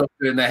know, they stop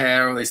doing their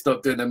hair or they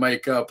stop doing their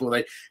makeup, or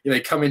they, you know,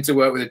 come into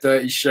work with a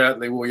dirty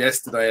shirt they wore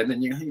yesterday, and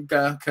then you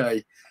go,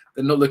 okay,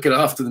 they're not looking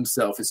after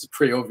themselves. It's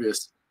pretty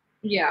obvious.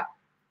 Yeah.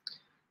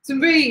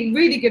 Some really,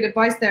 really good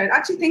advice there. And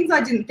actually things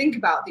I didn't think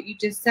about that you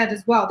just said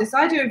as well. This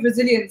idea of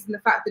resilience and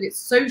the fact that it's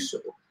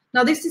social.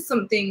 Now, this is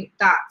something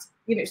that,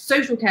 you know,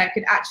 social care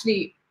could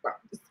actually,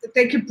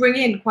 they could bring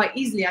in quite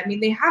easily. I mean,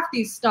 they have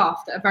these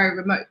staff that are very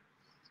remote.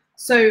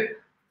 So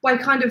by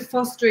kind of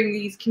fostering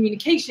these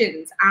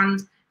communications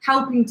and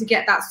helping to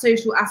get that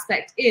social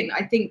aspect in,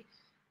 I think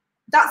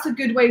that's a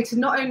good way to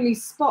not only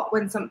spot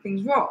when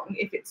something's wrong,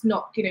 if it's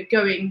not, you know,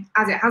 going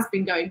as it has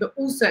been going, but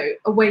also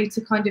a way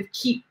to kind of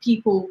keep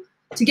people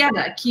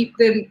together, keep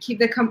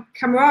their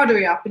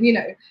camaraderie up. And, you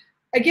know,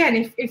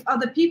 again, if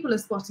other people are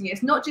spotting it,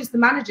 it's not just the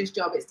manager's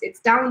job, it's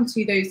down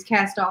to those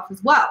care staff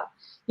as well.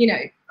 You know,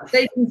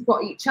 they can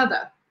spot each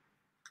other.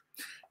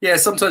 Yeah,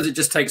 sometimes it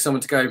just takes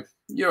someone to go,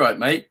 you're right,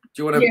 mate. Do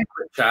you want to have a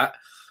quick chat?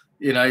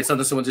 You know,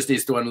 sometimes someone just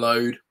needs to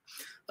unload.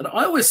 And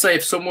I always say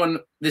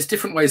there's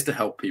different ways to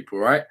help people,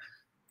 right?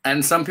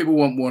 And some people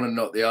want one and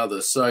not the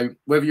other. So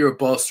whether you're a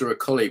boss or a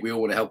colleague, we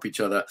all want to help each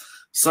other.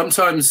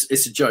 Sometimes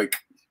it's a joke.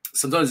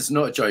 Sometimes it's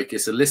not a joke.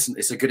 It's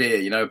a good ear,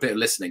 you know, a bit of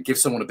listening. Give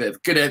someone a bit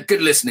of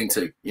good listening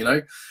to, you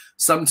know.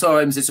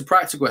 Sometimes it's a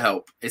practical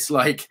help. It's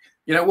like,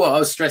 you know what, I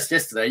was stressed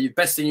yesterday. The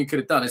best thing you could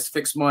have done is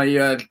fix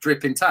my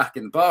dripping tack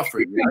in the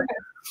bathroom. You know?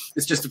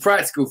 It's just a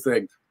practical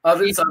thing.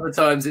 Other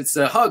times it's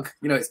a hug,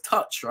 you know, it's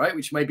touch, right?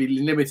 Which may be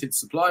limited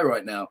supply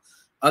right now.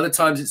 Other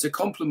times it's a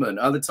compliment.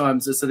 Other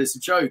times it's a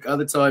joke.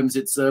 Other times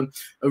it's a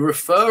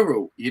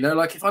referral. You know,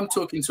 like if I'm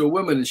talking to a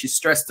woman and she's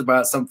stressed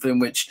about something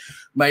which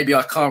maybe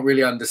I can't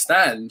really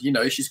understand, you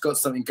know, she's got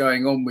something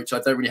going on which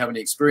I don't really have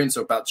any experience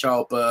or about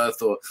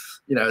childbirth or,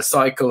 you know, a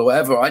cycle or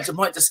whatever, I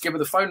might just give her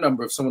the phone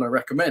number of someone I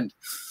recommend.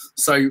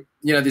 So, you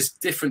know, there's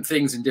different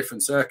things in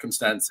different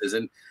circumstances.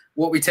 And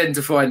what we tend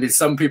to find is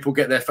some people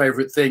get their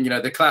favorite thing. You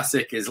know, the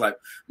classic is like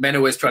men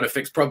always trying to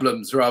fix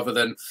problems rather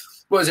than,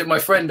 what was it, my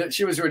friend,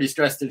 she was really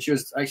stressed and she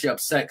was actually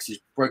upset because she's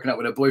broken up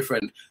with her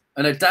boyfriend.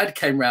 And her dad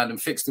came round and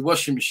fixed the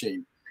washing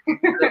machine.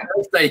 The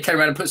next day he came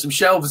around and put some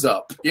shelves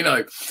up, you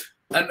know.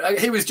 And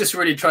he was just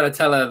really trying to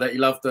tell her that he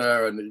loved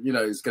her and, you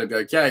know, it's going to be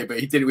okay. But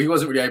he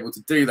wasn't really able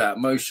to do that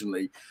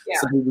emotionally. Yeah.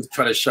 So he was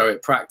trying to show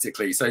it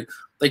practically. So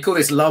they call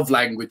this love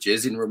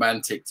languages in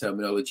romantic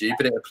terminology,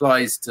 but it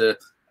applies to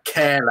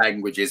care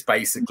languages,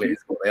 basically,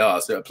 is what they are.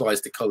 So it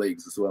applies to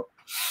colleagues as well.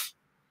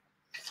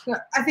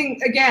 I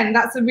think, again,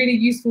 that's a really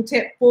useful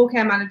tip for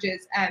care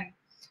managers.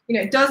 You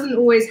know, it doesn't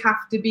always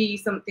have to be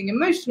something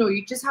emotional.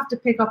 You just have to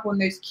pick up on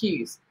those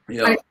cues.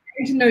 Yeah. And it's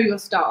getting to know your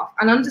staff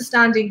and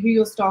understanding who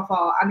your staff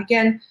are. And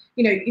again,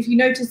 you know, if you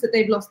notice that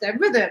they've lost their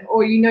rhythm,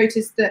 or you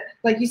notice that,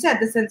 like you said,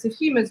 the sense of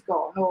humor's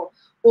gone,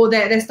 or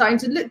they're starting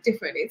to look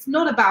different. It's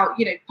not about,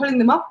 you know, pulling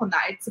them up on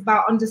that. It's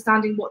about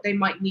understanding what they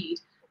might need.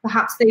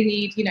 Perhaps they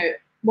need, you know,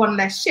 one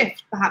less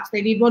shift. Perhaps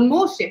they need one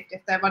more shift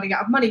if they're running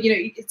out of money. You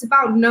know, it's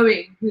about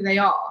knowing who they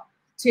are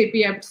to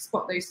be able to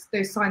spot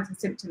those signs and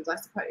symptoms, I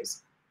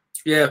suppose.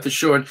 Yeah, for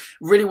sure. And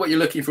really what you're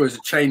looking for is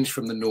a change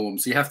from the norm.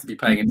 So you have to be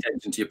paying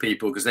attention to your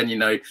people, because then, you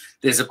know,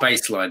 there's a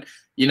baseline.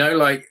 You know,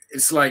 like,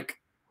 it's like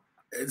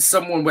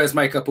someone wears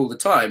makeup all the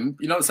time.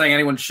 You're not saying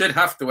anyone should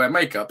have to wear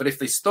makeup, but if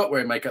they stop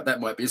wearing makeup,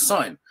 that might be a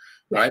sign,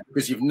 right?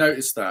 Because you've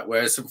noticed that.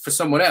 Whereas for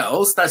someone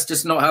else, that's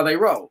just not how they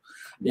roll.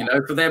 You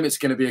know, for them, it's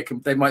going to be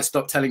they might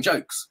stop telling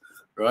jokes,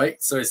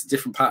 right? So it's a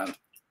different pattern.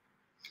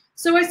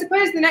 So I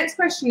suppose the next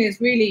question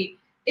is really,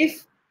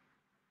 if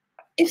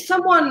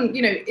someone,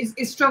 you know,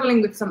 is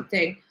struggling with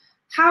something,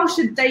 how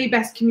should they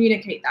best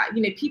communicate that?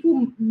 You know,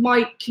 people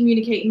might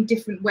communicate in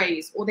different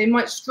ways, or they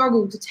might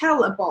struggle to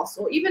tell a boss,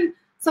 or even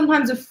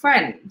sometimes a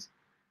friend.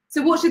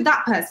 So what should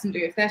that person do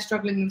if they're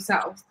struggling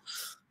themselves?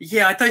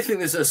 Yeah, I don't think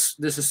there's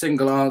a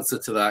single answer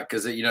to that,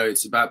 because, you know,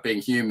 it's about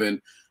being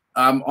human.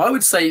 I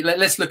would say,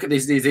 let's look at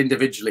these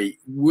individually.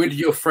 Would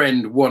your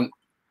friend want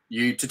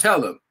you to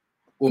tell them?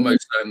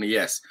 Almost certainly,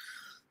 yes.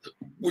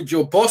 Would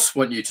your boss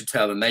want you to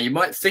tell them? Now, you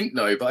might think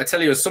no, but I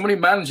tell you, as someone who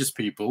manages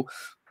people,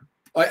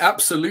 I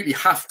absolutely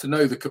have to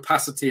know the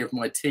capacity of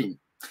my team.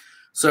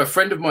 So a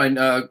friend of mine,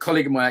 a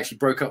colleague of mine, actually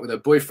broke up with her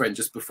boyfriend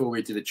just before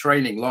we did a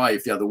training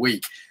live the other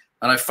week.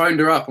 And I phoned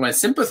her up and I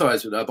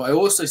sympathized with her, but I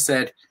also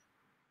said,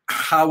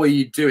 how are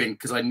you doing?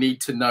 Because I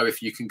need to know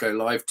if you can go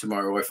live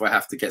tomorrow, or if I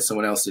have to get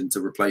someone else in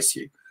to replace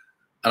you.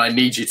 And I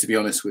need you to be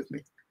honest with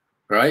me.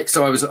 Right.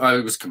 So I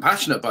was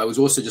compassionate, but I was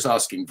also just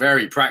asking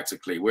very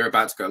practically, we're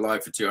about to go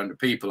live for 200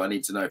 people. I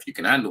need to know if you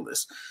can handle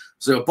this.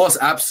 So a boss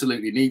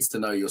absolutely needs to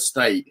know your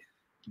state,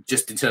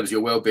 just in terms of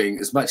your well-being,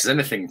 as much as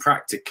anything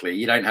practically.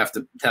 You don't have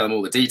to tell them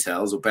all the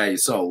details or bare your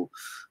soul.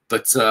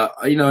 But,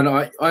 you know,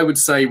 and I would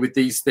say with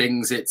these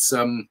things, it's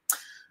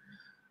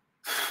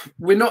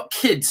we're not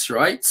kids,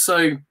 right?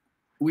 So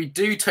we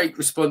do take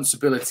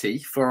responsibility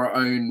for our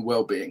own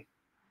well-being.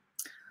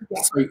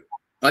 Yeah. So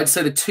I'd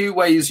say the two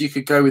ways you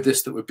could go with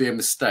this that would be a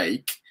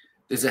mistake,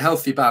 there's a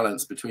healthy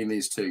balance between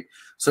these two.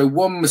 So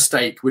one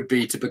mistake would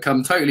be to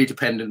become totally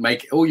dependent,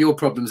 make all your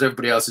problems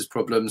everybody else's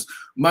problems,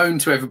 moan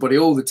to everybody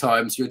all the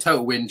time. So you're a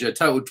total whinger,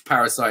 total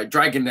parasite,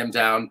 dragging them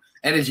down,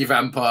 energy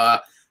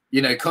vampire,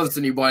 you know,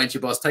 constantly whining to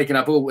your boss, taking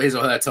up all his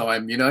or her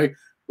time, you know.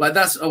 Like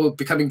that's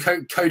becoming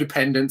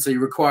codependent. So you're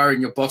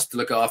requiring your boss to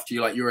look after you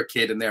like you're a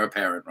kid and they're a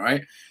parent,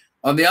 right?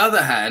 On the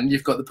other hand,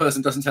 you've got the person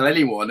who doesn't tell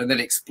anyone and then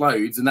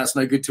explodes, and that's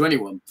no good to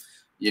anyone.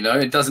 You know,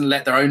 it doesn't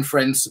let their own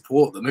friends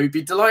support them, who'd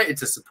be delighted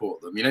to support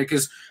them, you know,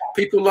 because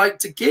people like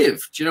to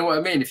give. Do you know what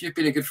I mean? If you've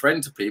been a good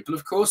friend to people,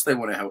 of course they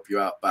want to help you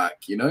out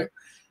back, you know.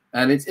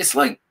 And it's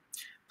like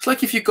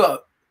if you've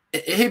got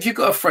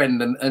a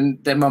friend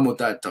and their mum or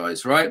dad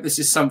dies, right? This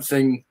is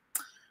something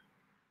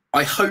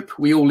I hope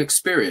we all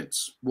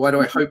experience. Why do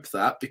I hope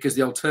that? Because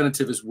the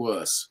alternative is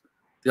worse.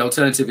 The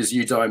alternative is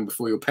you dying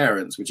before your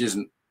parents, which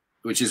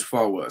is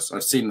far worse.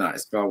 I've seen that.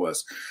 It's far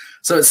worse.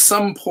 So at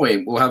some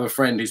point, we'll have a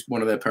friend who's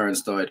one of their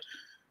parents died.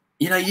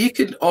 You know, you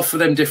can offer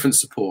them different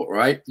support,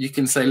 right? You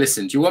can say,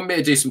 listen, do you want me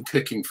to do some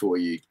cooking for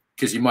you?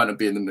 Because you might not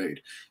be in the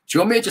mood. Do you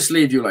want me to just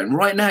leave you alone?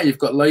 Right now, you've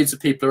got loads of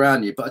people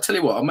around you. But I tell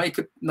you what, I'll make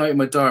a note in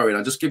my diary and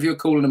I'll just give you a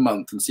call in a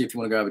month and see if you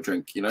want to go have a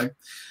drink, you know?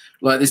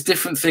 Like there's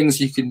different things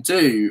you can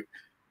do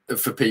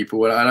for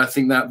people. And I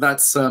think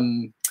that's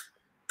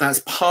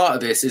part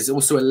of this, is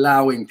also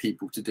allowing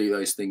people to do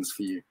those things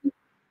for you.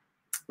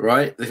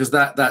 Right, because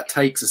that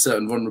takes a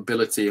certain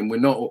vulnerability, and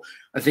we're not.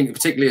 I think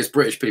particularly as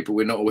British people,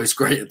 we're not always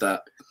great at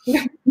that.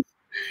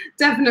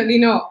 Definitely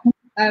not.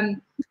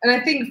 And I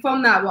think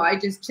from that, what I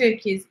just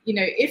took is, you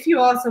know, if you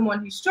are someone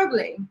who's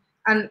struggling,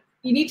 and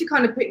you need to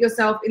kind of put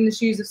yourself in the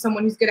shoes of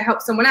someone who's going to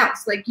help someone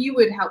else, like you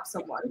would help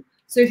someone.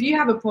 So if you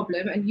have a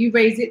problem and you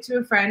raise it to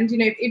a friend, you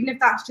know, even if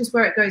that's just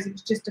where it goes, if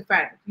it's just a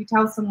friend, you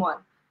tell someone,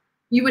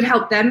 you would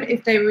help them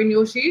if they were in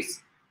your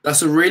shoes.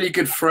 That's a really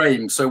good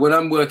frame. So when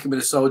I'm working with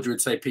a soldier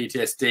with, say,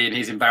 PTSD, and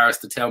he's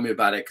embarrassed to tell me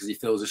about it because he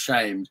feels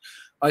ashamed,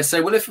 I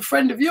say, well, if a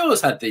friend of yours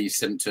had these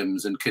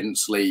symptoms and couldn't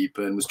sleep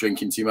and was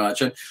drinking too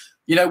much, and,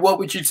 you know, what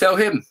would you tell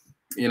him?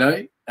 You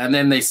know? And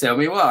then they tell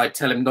me, well, I'd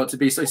tell him not to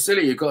be so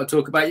silly. You've got to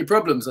talk about your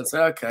problems. I'd say,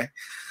 okay,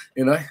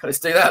 you know, let's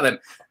do that then.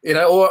 You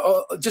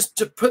know, or just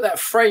to put that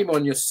frame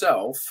on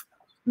yourself,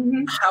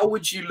 how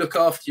would you look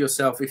after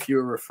yourself if you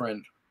were a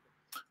friend?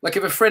 Like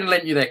if a friend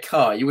lent you their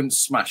car, you wouldn't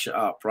smash it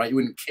up, right? You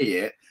wouldn't key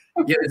it.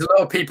 Yeah, there's a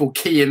lot of people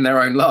key in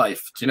their own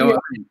life. Do you know what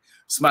I mean?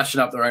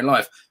 Smashing up their own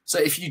life. So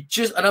if you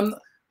just, and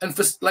And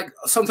for like,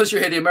 sometimes you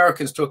hear the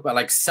Americans talk about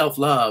like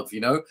self-love, you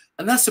know,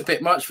 and that's a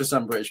bit much for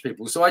some British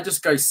people. So I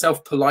just go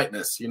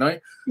self-politeness, you know,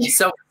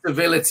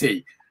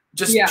 self-civility.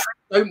 Just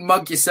don't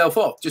mug yourself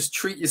off. Just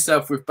treat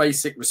yourself with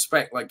basic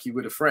respect, like you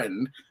would a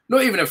friend.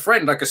 Not even a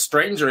friend, like a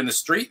stranger in the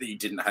street that you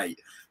didn't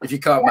hate. If you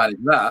can't manage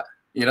that,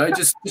 you know,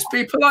 just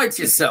be polite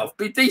to yourself,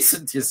 be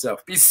decent to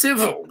yourself, be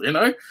civil, you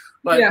know.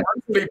 Like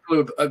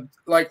people are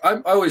like,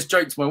 I always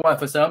joke to my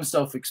wife, I say I'm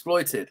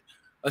self-exploited.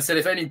 I said,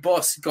 if any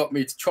boss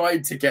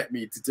tried to get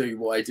me to do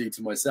what I do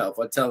to myself,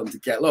 I'd tell them to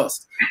get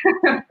lost.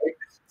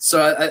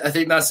 So I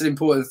think that's an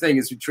important thing,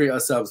 is we treat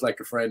ourselves like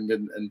a friend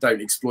and don't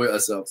exploit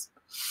ourselves.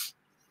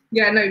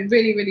 Yeah, no,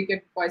 really, really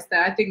good advice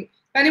there. I think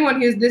if anyone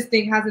who's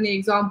listening has any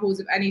examples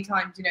of any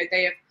times, you know,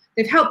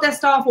 they've helped their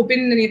staff or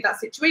been in any of that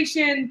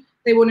situation,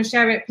 they want to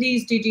share it,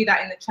 please do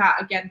that in the chat.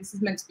 Again, this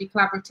is meant to be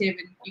collaborative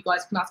and you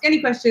guys can ask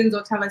any questions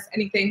or tell us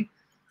anything.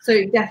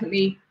 So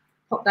definitely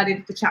pop that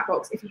into the chat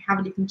box if you have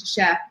anything to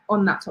share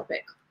on that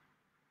topic.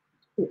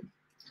 Cool.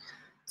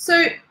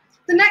 So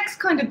the next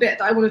kind of bit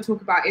that I want to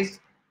talk about is,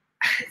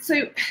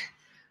 so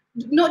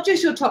not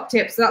just your top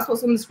tips, so that's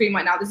what's on the screen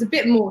right now. There's a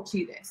bit more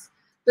to this.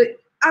 But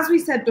as we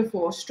said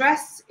before,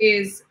 stress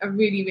is a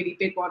really, really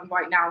big one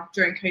right now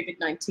during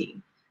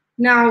COVID-19.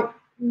 Now,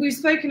 we've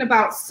spoken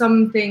about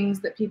some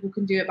things that people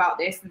can do about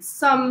this, and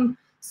some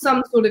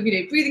sort of,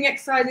 you know, breathing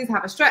exercises,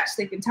 have a stretch,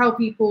 they can tell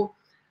people.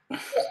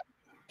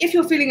 If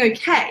you're feeling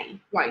okay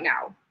right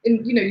now,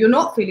 and you know you're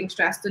not feeling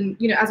stressed, and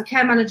you know as a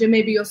care manager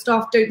maybe your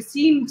staff don't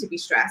seem to be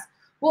stressed,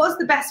 what are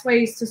the best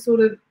ways to sort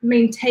of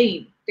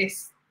maintain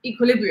this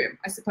equilibrium,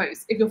 I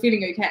suppose, if you're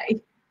feeling okay?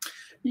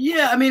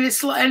 Yeah, I mean,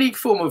 it's like any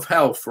form of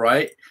health,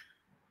 right?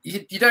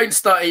 You don't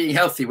start eating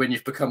healthy when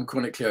you've become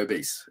chronically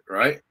obese,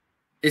 right?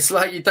 It's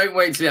like you don't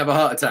wait until you have a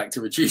heart attack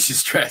to reduce your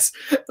stress.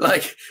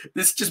 Like,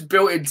 this is just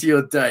built into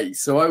your day.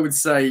 So I would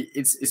say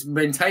it's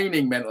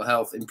maintaining mental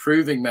health,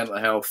 improving mental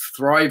health,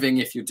 thriving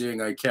if you're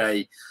doing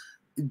okay.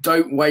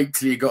 Don't wait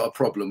till you got a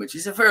problem, which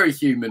is a very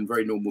human,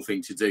 very normal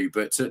thing to do.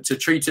 But to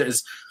treat it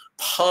as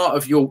part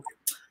of your,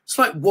 it's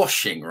like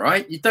washing,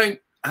 right? You don't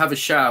have a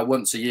shower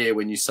once a year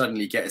when you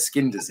suddenly get a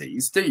skin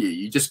disease, do you?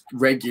 You just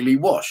regularly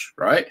wash,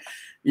 right?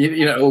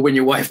 You know, or when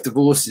your wife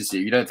divorces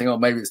you don't think, oh,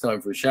 maybe it's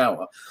time for a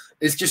shower.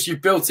 It's just you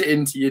built it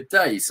into your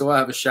day. So I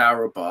have a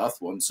shower or bath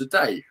once a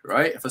day,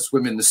 right? If I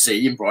swim in the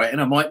sea in Brighton,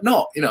 I might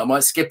not. You know, I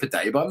might skip a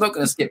day, but I'm not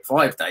going to skip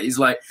 5 days.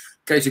 Like,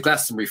 go to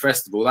Glastonbury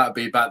Festival, that would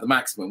be about the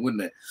maximum,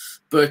 wouldn't it?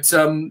 But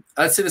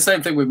I'd say the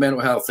same thing with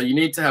mental health. So you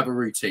need to have a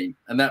routine.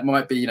 And that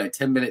might be, you know,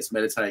 10 minutes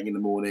meditating in the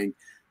morning.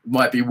 It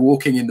might be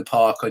walking in the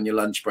park on your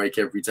lunch break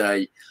every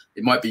day.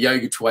 It might be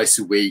yoga twice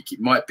a week.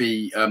 It might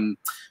be,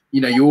 you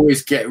know, you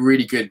always get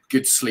really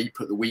good sleep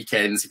at the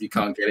weekends if you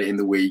can't get it in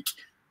the week.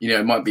 You know,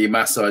 it might be a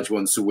massage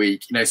once a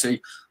week. You know, so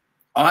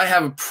I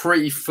have a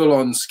pretty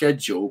full-on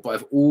schedule, but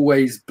I've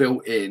always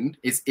built in,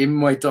 it's in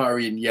my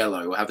diary in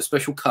yellow. I have a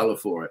special color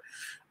for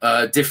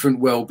it.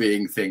 Different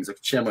well-being things. I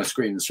can share my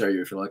screen and show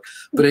you if you like.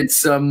 But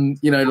it's,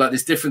 you know, like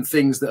there's different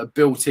things that are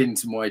built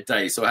into my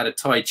day. So I had a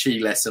Tai Chi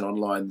lesson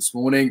online this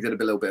morning, did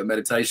a little bit of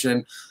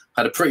meditation.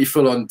 Had a pretty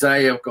full-on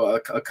day. I've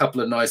got a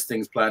couple of nice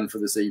things planned for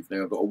this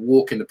evening. I've got a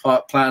walk in the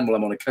park planned while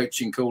I'm on a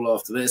coaching call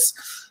after this,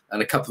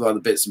 and a couple of other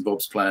bits and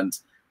bobs planned.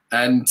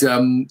 And,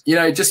 you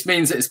know, it just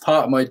means that it's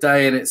part of my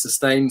day and it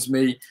sustains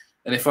me.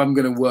 And if I'm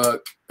going to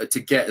work to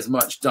get as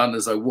much done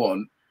as I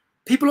want,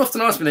 people often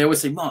ask me, they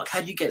always say, Mark,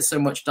 how do you get so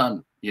much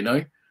done? You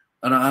know?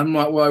 And I'm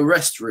like, well, I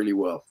rest really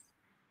well.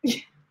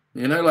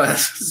 You know, like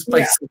that's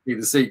basically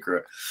the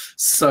secret.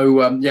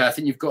 So, yeah, I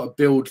think you've got to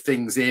build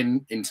things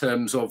in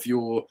terms of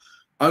your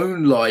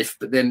own life,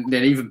 but then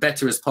even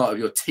better as part of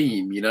your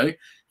team, you know?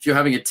 If you're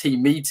having a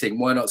team meeting,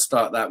 why not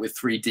start that with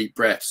 3 deep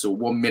breaths or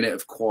 1 minute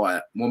of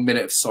quiet, 1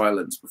 minute of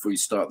silence before you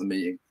start the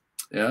meeting?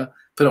 Yeah.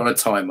 Put it on a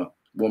timer,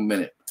 1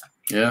 minute.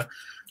 Yeah.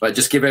 Like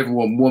just give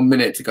everyone 1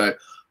 minute to go,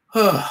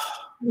 oh,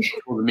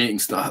 before the meeting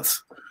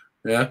starts.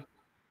 Yeah.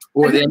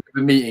 Or at the end of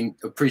the meeting,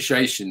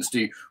 appreciations.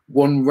 Do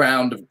 1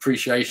 round of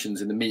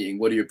appreciations in the meeting.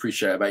 What do you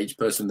appreciate about each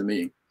person in the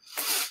meeting?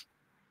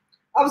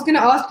 I was going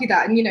to ask you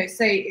that, and, you know,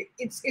 say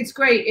it's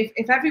great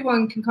if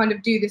everyone can kind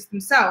of do this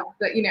themselves,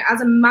 but, you know,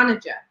 as a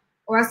manager,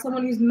 or as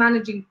someone who's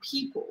managing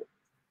people,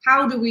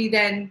 how do we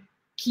then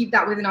keep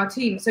that within our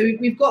team? So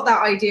we've got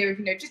that idea of,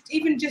 you know,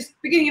 just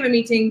beginning of a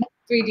meeting,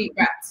 3 deep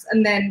breaths.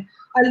 And then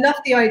I love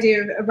the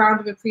idea of a round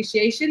of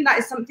appreciation. That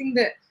is something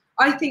that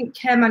I think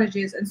care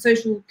managers and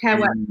social care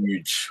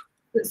workers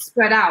that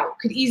spread out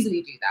could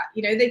easily do that.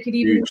 You know, they could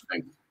even,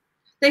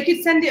 they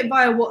could send it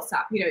via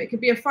WhatsApp. You know, it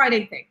could be a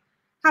Friday thing.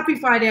 Happy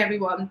Friday,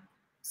 everyone.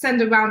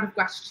 Send a round of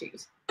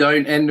gratitude.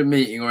 Don't end a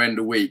meeting or end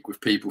a week with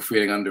people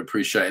feeling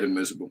underappreciated and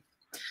miserable.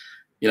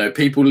 You know,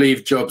 people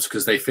leave jobs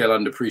because they feel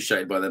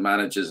underappreciated by their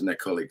managers and their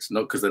colleagues,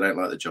 not because they don't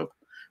like the job.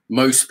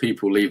 Most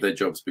people leave their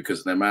jobs because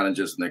of their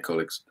managers and their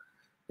colleagues.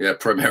 Yeah,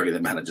 primarily their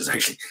managers,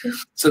 actually.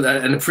 So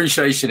that an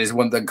appreciation is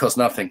one that costs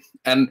nothing.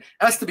 And it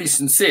has to be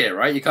sincere,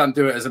 right? You can't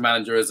do it as a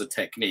manager as a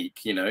technique,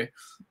 you know.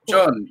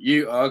 John,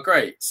 you are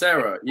great.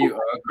 Sarah, you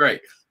are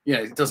great. You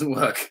know, it doesn't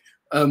work.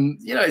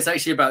 You know, it's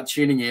actually about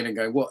tuning in and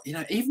going, what, you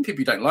know, even people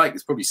you don't like,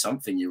 there's probably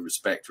something you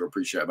respect or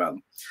appreciate about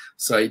them.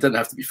 So it doesn't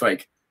have to be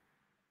fake.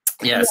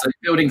 Yeah. So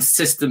building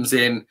systems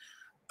in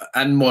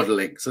and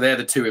modeling. So they're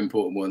the two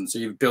important ones. So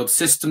you build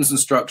systems and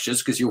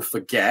structures because you'll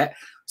forget.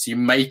 So you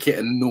make it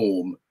a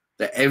norm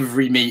that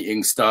every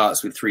meeting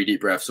starts with 3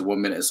 deep breaths or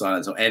 1 minute of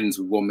silence or ends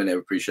with 1 minute of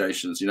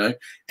appreciations. You know,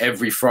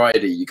 every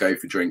Friday you go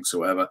for drinks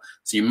or whatever.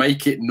 So you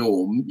make it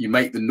norm, you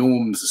make the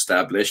norms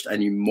established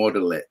and you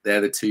model it.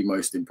 They're the two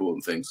most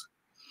important things.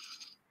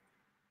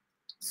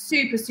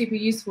 Super, super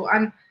useful.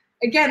 And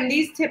again,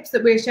 these tips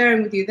that we're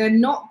sharing with you, they're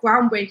not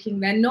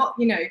groundbreaking. They're not,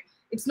 you know,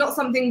 it's not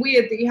something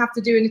weird that you have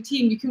to do in a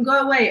team. You can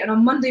go away and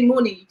on Monday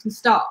morning you can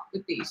start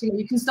with these. You know,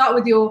 you can start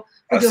with your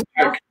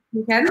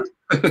weekend,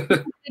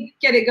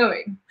 get it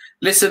going.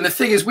 Listen, the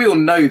thing is, we all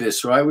know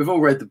this, right? We've all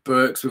read the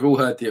books, we've all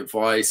heard the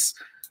advice.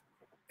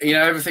 You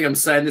know, everything I'm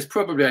saying, there's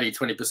probably only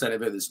 20%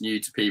 of it that's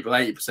new to people.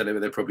 80% of it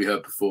they've probably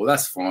heard before.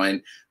 That's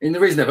fine. And the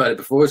reason they've heard it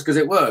before is because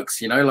it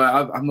works. You know,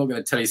 like I'm not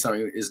going to tell you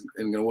something that isn't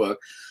going to work.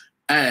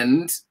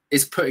 And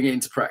it's putting it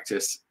into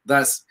practice.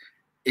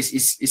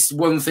 It's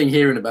one thing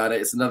hearing about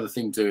it. It's another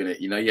thing doing it.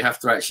 You know, you have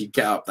to actually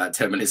get up that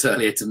 10 minutes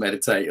earlier to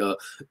meditate or,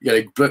 you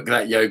know, book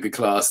that yoga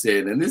class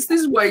in. And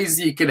there's ways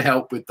you can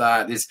help with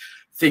that. There's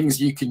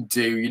things you can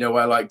do. You know,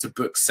 I like to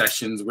book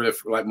sessions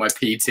with like my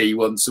PT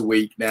once a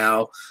week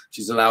now.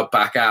 She's allowed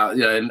back out,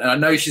 you know, and I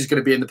know she's going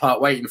to be in the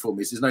park waiting for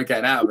me. So there's no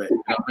getting out of it. You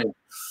know what I mean?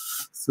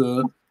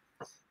 So.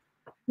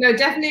 No,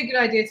 definitely a good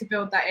idea to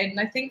build that in. And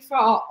I think for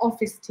our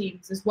office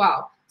teams as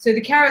well. So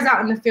the carers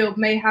out in the field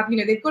may have, you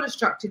know, they've got a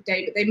structured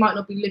day, but they might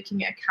not be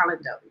looking at a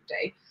calendar all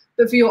day.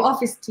 But for your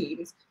office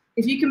teams,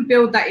 if you can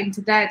build that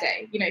into their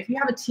day, you know, if you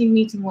have a team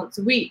meeting once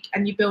a week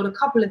and you build a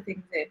couple of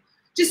things in,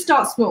 just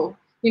start small.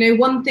 You know,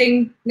 one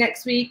thing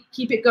next week,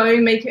 keep it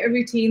going, make it a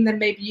routine, then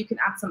maybe you can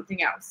add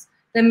something else.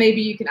 Then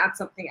maybe you can add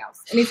something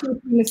else. And if your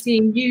team is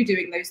seeing you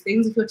doing those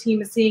things, if your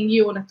team is seeing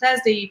you on a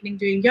Thursday evening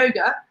doing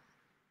yoga,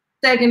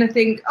 they're going to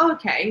think, oh,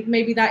 okay,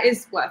 maybe that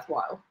is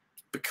worthwhile.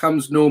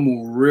 Becomes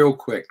normal real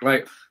quick.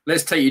 Like,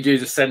 let's take you do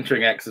the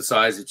centering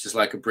exercise. It's just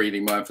like a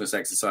breathing mindfulness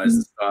exercise at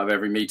the start of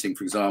every meeting,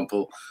 for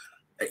example.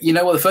 You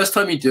know what? The first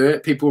time you do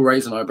it, people will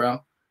raise an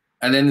eyebrow.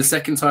 And then the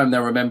second time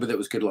they'll remember that it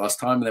was good last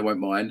time and they won't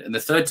mind. And the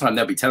third time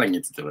they'll be telling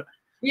you to do it.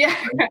 Yeah.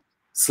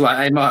 It's like,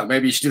 hey, Mark,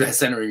 maybe you should do that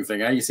centering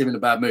thing. You seem in a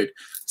bad mood.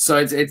 So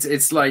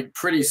it's like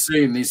pretty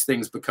soon these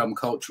things become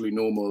culturally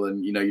normal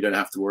and, you know, you don't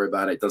have to worry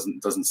about it.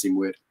 It doesn't seem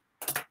weird.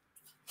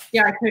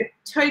 Yeah, I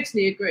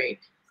totally agree.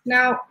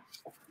 Now,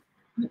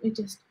 let me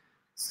just,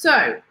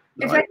 so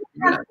if anyone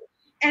has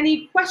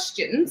any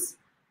questions,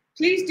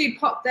 please do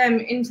pop them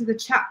into the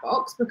chat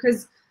box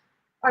because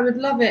I would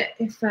love it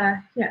if,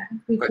 if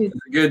we could.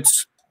 Good.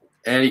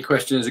 Any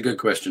question is a good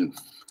question.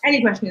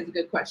 Any question is a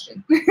good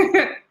question.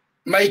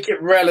 Make it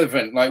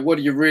relevant. Like, what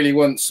do you really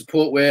want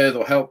support with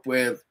or help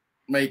with?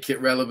 Make it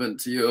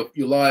relevant to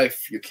your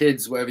life, your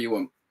kids, whatever you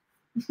want.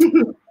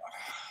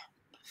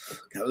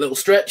 Got a little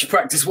stretch,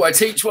 practice what I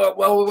teach while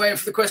we're waiting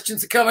for the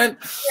questions to come in.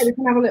 Yeah, we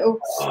can have a little.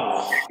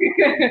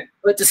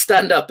 But to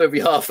stand up every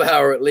half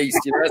hour at least.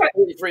 You know, that's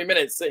 43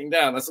 minutes sitting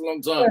down. That's a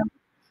long time. Yeah.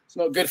 It's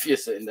not good for you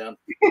sitting down.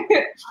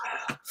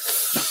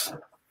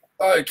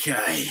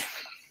 Okay.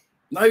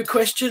 No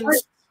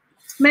questions?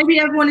 Maybe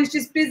everyone is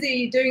just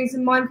busy doing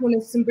some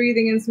mindfulness, some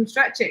breathing and some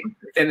stretching.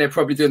 And they're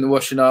probably doing the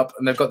washing up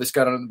and they've got this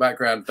going on in the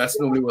background. That's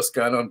normally what's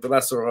going on, but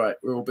that's all right.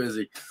 We're all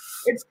busy.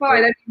 It's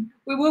fine. I mean,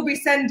 we will be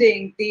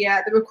sending the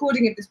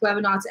recording of this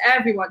webinar to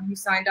everyone who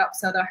signed up,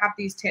 so they'll have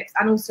these tips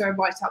and also a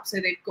write-up, so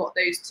they've got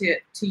those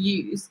to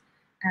use.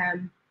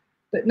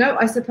 But no,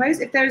 I suppose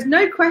if there is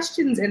no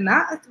questions in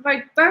that, it's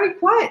very, very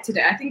quiet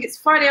today. I think it's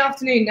Friday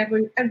afternoon.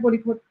 Everybody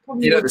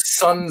probably. You know, the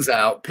sun's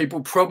out.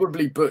 People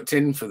probably booked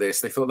in for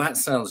this. They thought that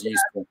sounds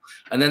useful,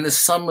 and then the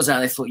sun was out.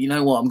 They thought, you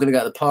know what, I'm going to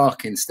go to the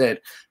park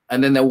instead.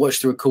 And then they'll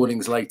watch the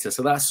recordings later.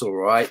 So that's all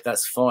right.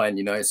 That's fine.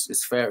 You know,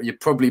 it's fair. You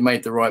probably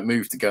made the right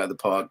move to go to the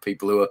park,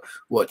 people who are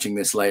watching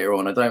this later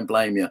on. I don't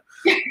blame you.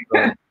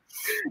 No,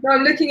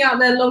 I'm looking out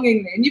there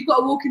longingly. And you've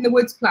got a walk in the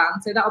woods plan,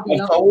 so that'll be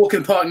lovely. I'll walk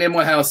in the park near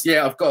my house.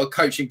 Yeah, I've got a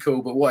coaching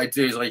call. But what I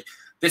do is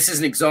this is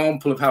an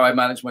example of how I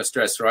manage my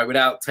stress, right,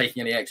 without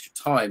taking any extra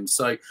time.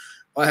 So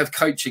I have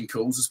coaching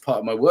calls as part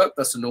of my work.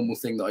 That's a normal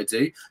thing that I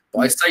do.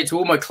 But I say to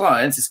all my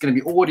clients, it's going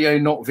to be audio,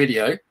 not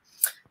video.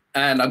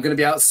 And I'm going to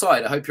be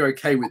outside. I hope you're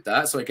okay with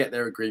that. So I get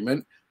their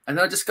agreement. And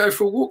then I just go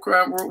for a walk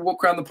around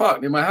the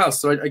park near my house.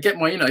 So I get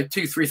my,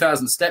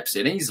 2,000-3,000 steps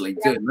in easily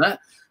doing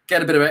that.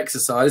 Get a bit of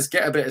exercise,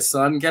 get a bit of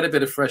sun, get a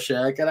bit of fresh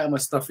air, get out of my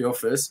stuffy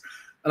office.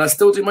 And I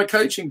still do my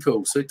coaching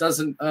call. So it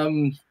doesn't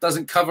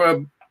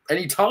cover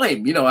any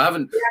time. I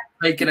haven't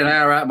taken an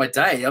hour out of my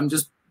day. I'm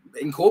just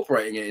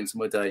incorporating it into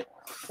my day.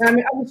 I'm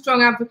a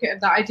strong advocate of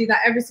that. I do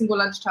that every single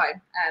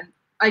lunchtime.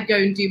 I go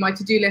and do my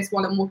to-do list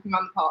while I'm walking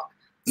around the park.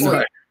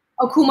 Right.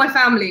 I'll call my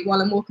family while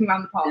I'm walking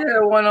around the park. Yeah,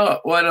 why not?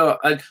 Why not?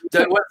 And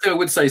one thing I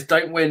would say is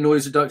don't wear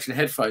noise reduction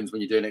headphones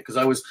when you're doing it, because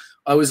I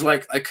was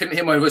like, I couldn't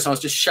hear my voice. I was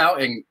just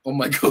shouting on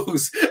my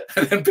calls,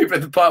 and then people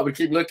at the park would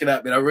keep looking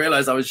at me, and I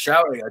realized I was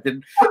shouting. I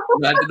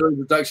had the noise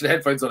reduction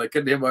headphones on. I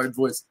couldn't hear my own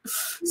voice.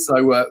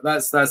 So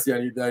that's the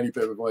only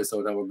bit of advice I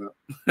would have on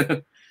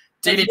that.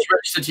 Do you need to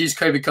register to use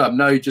COVID Calm?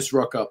 No, just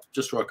rock up.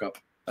 Just rock up.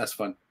 That's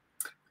fun.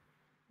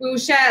 We'll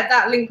share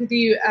that link with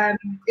you.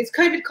 It's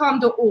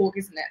covidcalm.org,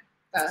 isn't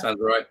it? Sounds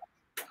right.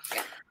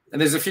 And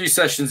there's a few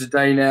sessions a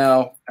day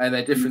now, and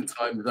they're different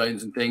time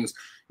zones and things.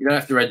 You don't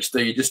have to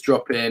register. You just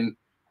drop in,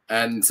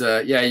 and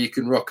yeah, you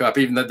can rock up.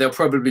 Even though they'll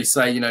probably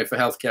say, for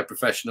healthcare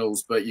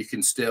professionals, but you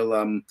can still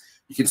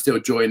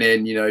join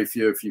in. If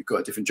you've got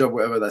a different job,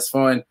 whatever, that's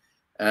fine.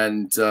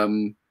 And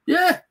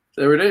yeah,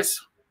 there it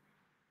is.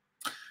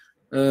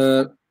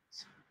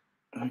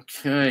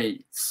 Okay,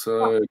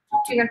 so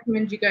I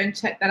recommend you go and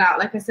check that out.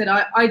 Like I said,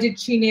 I did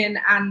tune in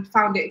and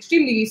found it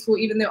extremely useful,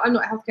 even though I'm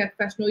not a healthcare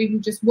professional.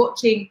 Even just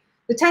watching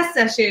the test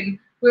session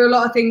were a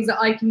lot of things that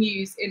I can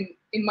use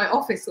in my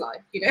office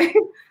life,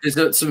 There's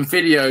some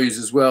videos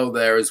as well,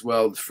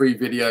 free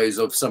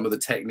videos of some of the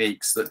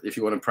techniques that if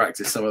you want to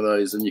practice some of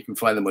those, and you can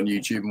find them on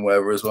YouTube and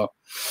wherever as well.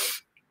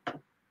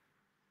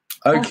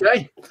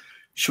 Okay.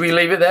 Should we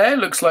leave it there?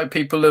 Looks like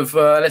people have,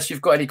 unless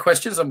you've got any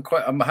questions,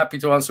 I'm happy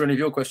to answer any of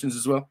your questions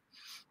as well.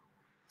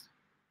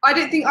 I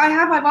don't think I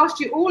have. I've asked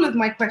you all of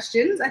my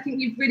questions. I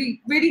think you've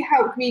really, really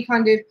helped me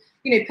kind of,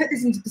 put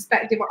this into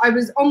perspective. I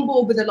was on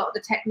board with a lot of the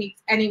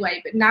techniques anyway,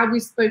 but now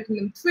we've spoken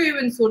them through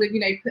and sort of,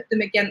 put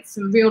them against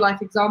some real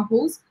life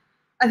examples.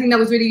 I think that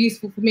was really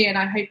useful for me, and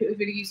I hope it was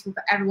really useful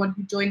for everyone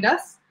who joined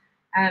us.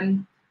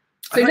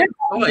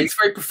 It's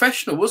very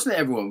professional, wasn't it,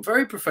 everyone?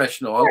 Very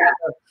professional.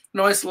 Yeah.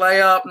 Nice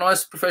layup,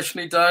 nice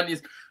professionally done. You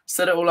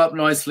set it all up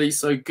nicely.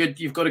 So good.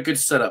 You've got a good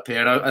setup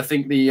here. And I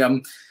think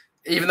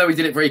even though we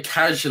did it very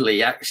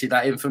casually, actually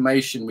that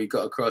information we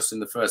got across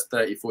in the first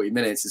 30, 40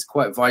 minutes is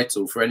quite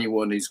vital for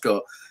anyone who's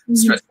got a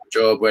stressful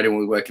job or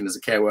anyone working as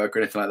a care worker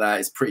or anything like that.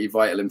 It's pretty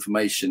vital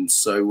information.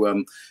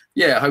 So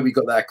yeah, I hope we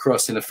got that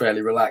across in a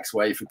fairly relaxed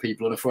way for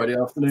people on a Friday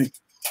afternoon.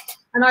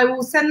 And I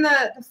will send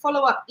the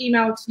follow-up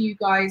email to you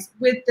guys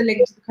with the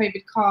link to the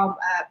COVID Calm,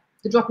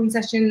 the drop-in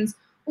sessions,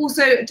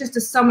 also just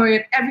a summary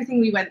of everything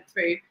we went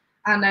through.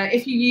 And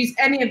if you use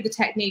any of the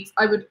techniques,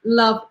 I would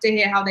love to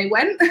hear how they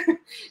went.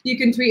 You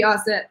can tweet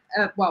us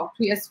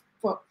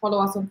follow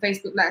us on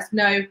Facebook, let us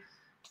know.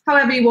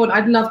 However you want,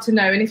 I'd love to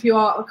know. And if you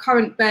are a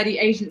current Birdie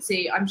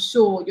agency, I'm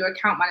sure your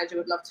account manager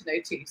would love to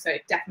know too. So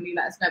definitely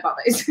let us know about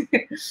those.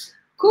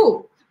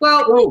 Cool.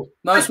 Well,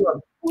 nice one.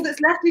 All that's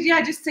left is,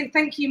 just say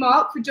thank you,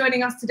 Mark, for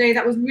joining us today.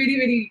 That was really,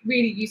 really,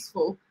 really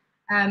useful.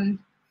 And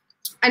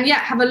yeah,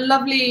 have a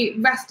lovely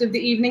rest of the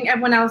evening.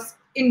 Everyone else,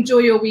 enjoy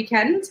your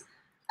weekend.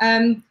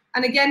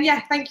 And again,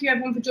 thank you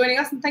everyone for joining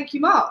us, and thank you,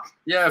 Mark.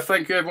 Yeah,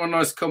 thank you everyone.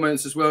 Nice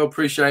comments as well.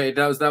 Appreciate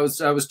it.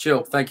 That was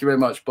chill. Thank you very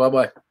much.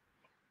 Bye-bye.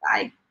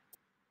 Bye.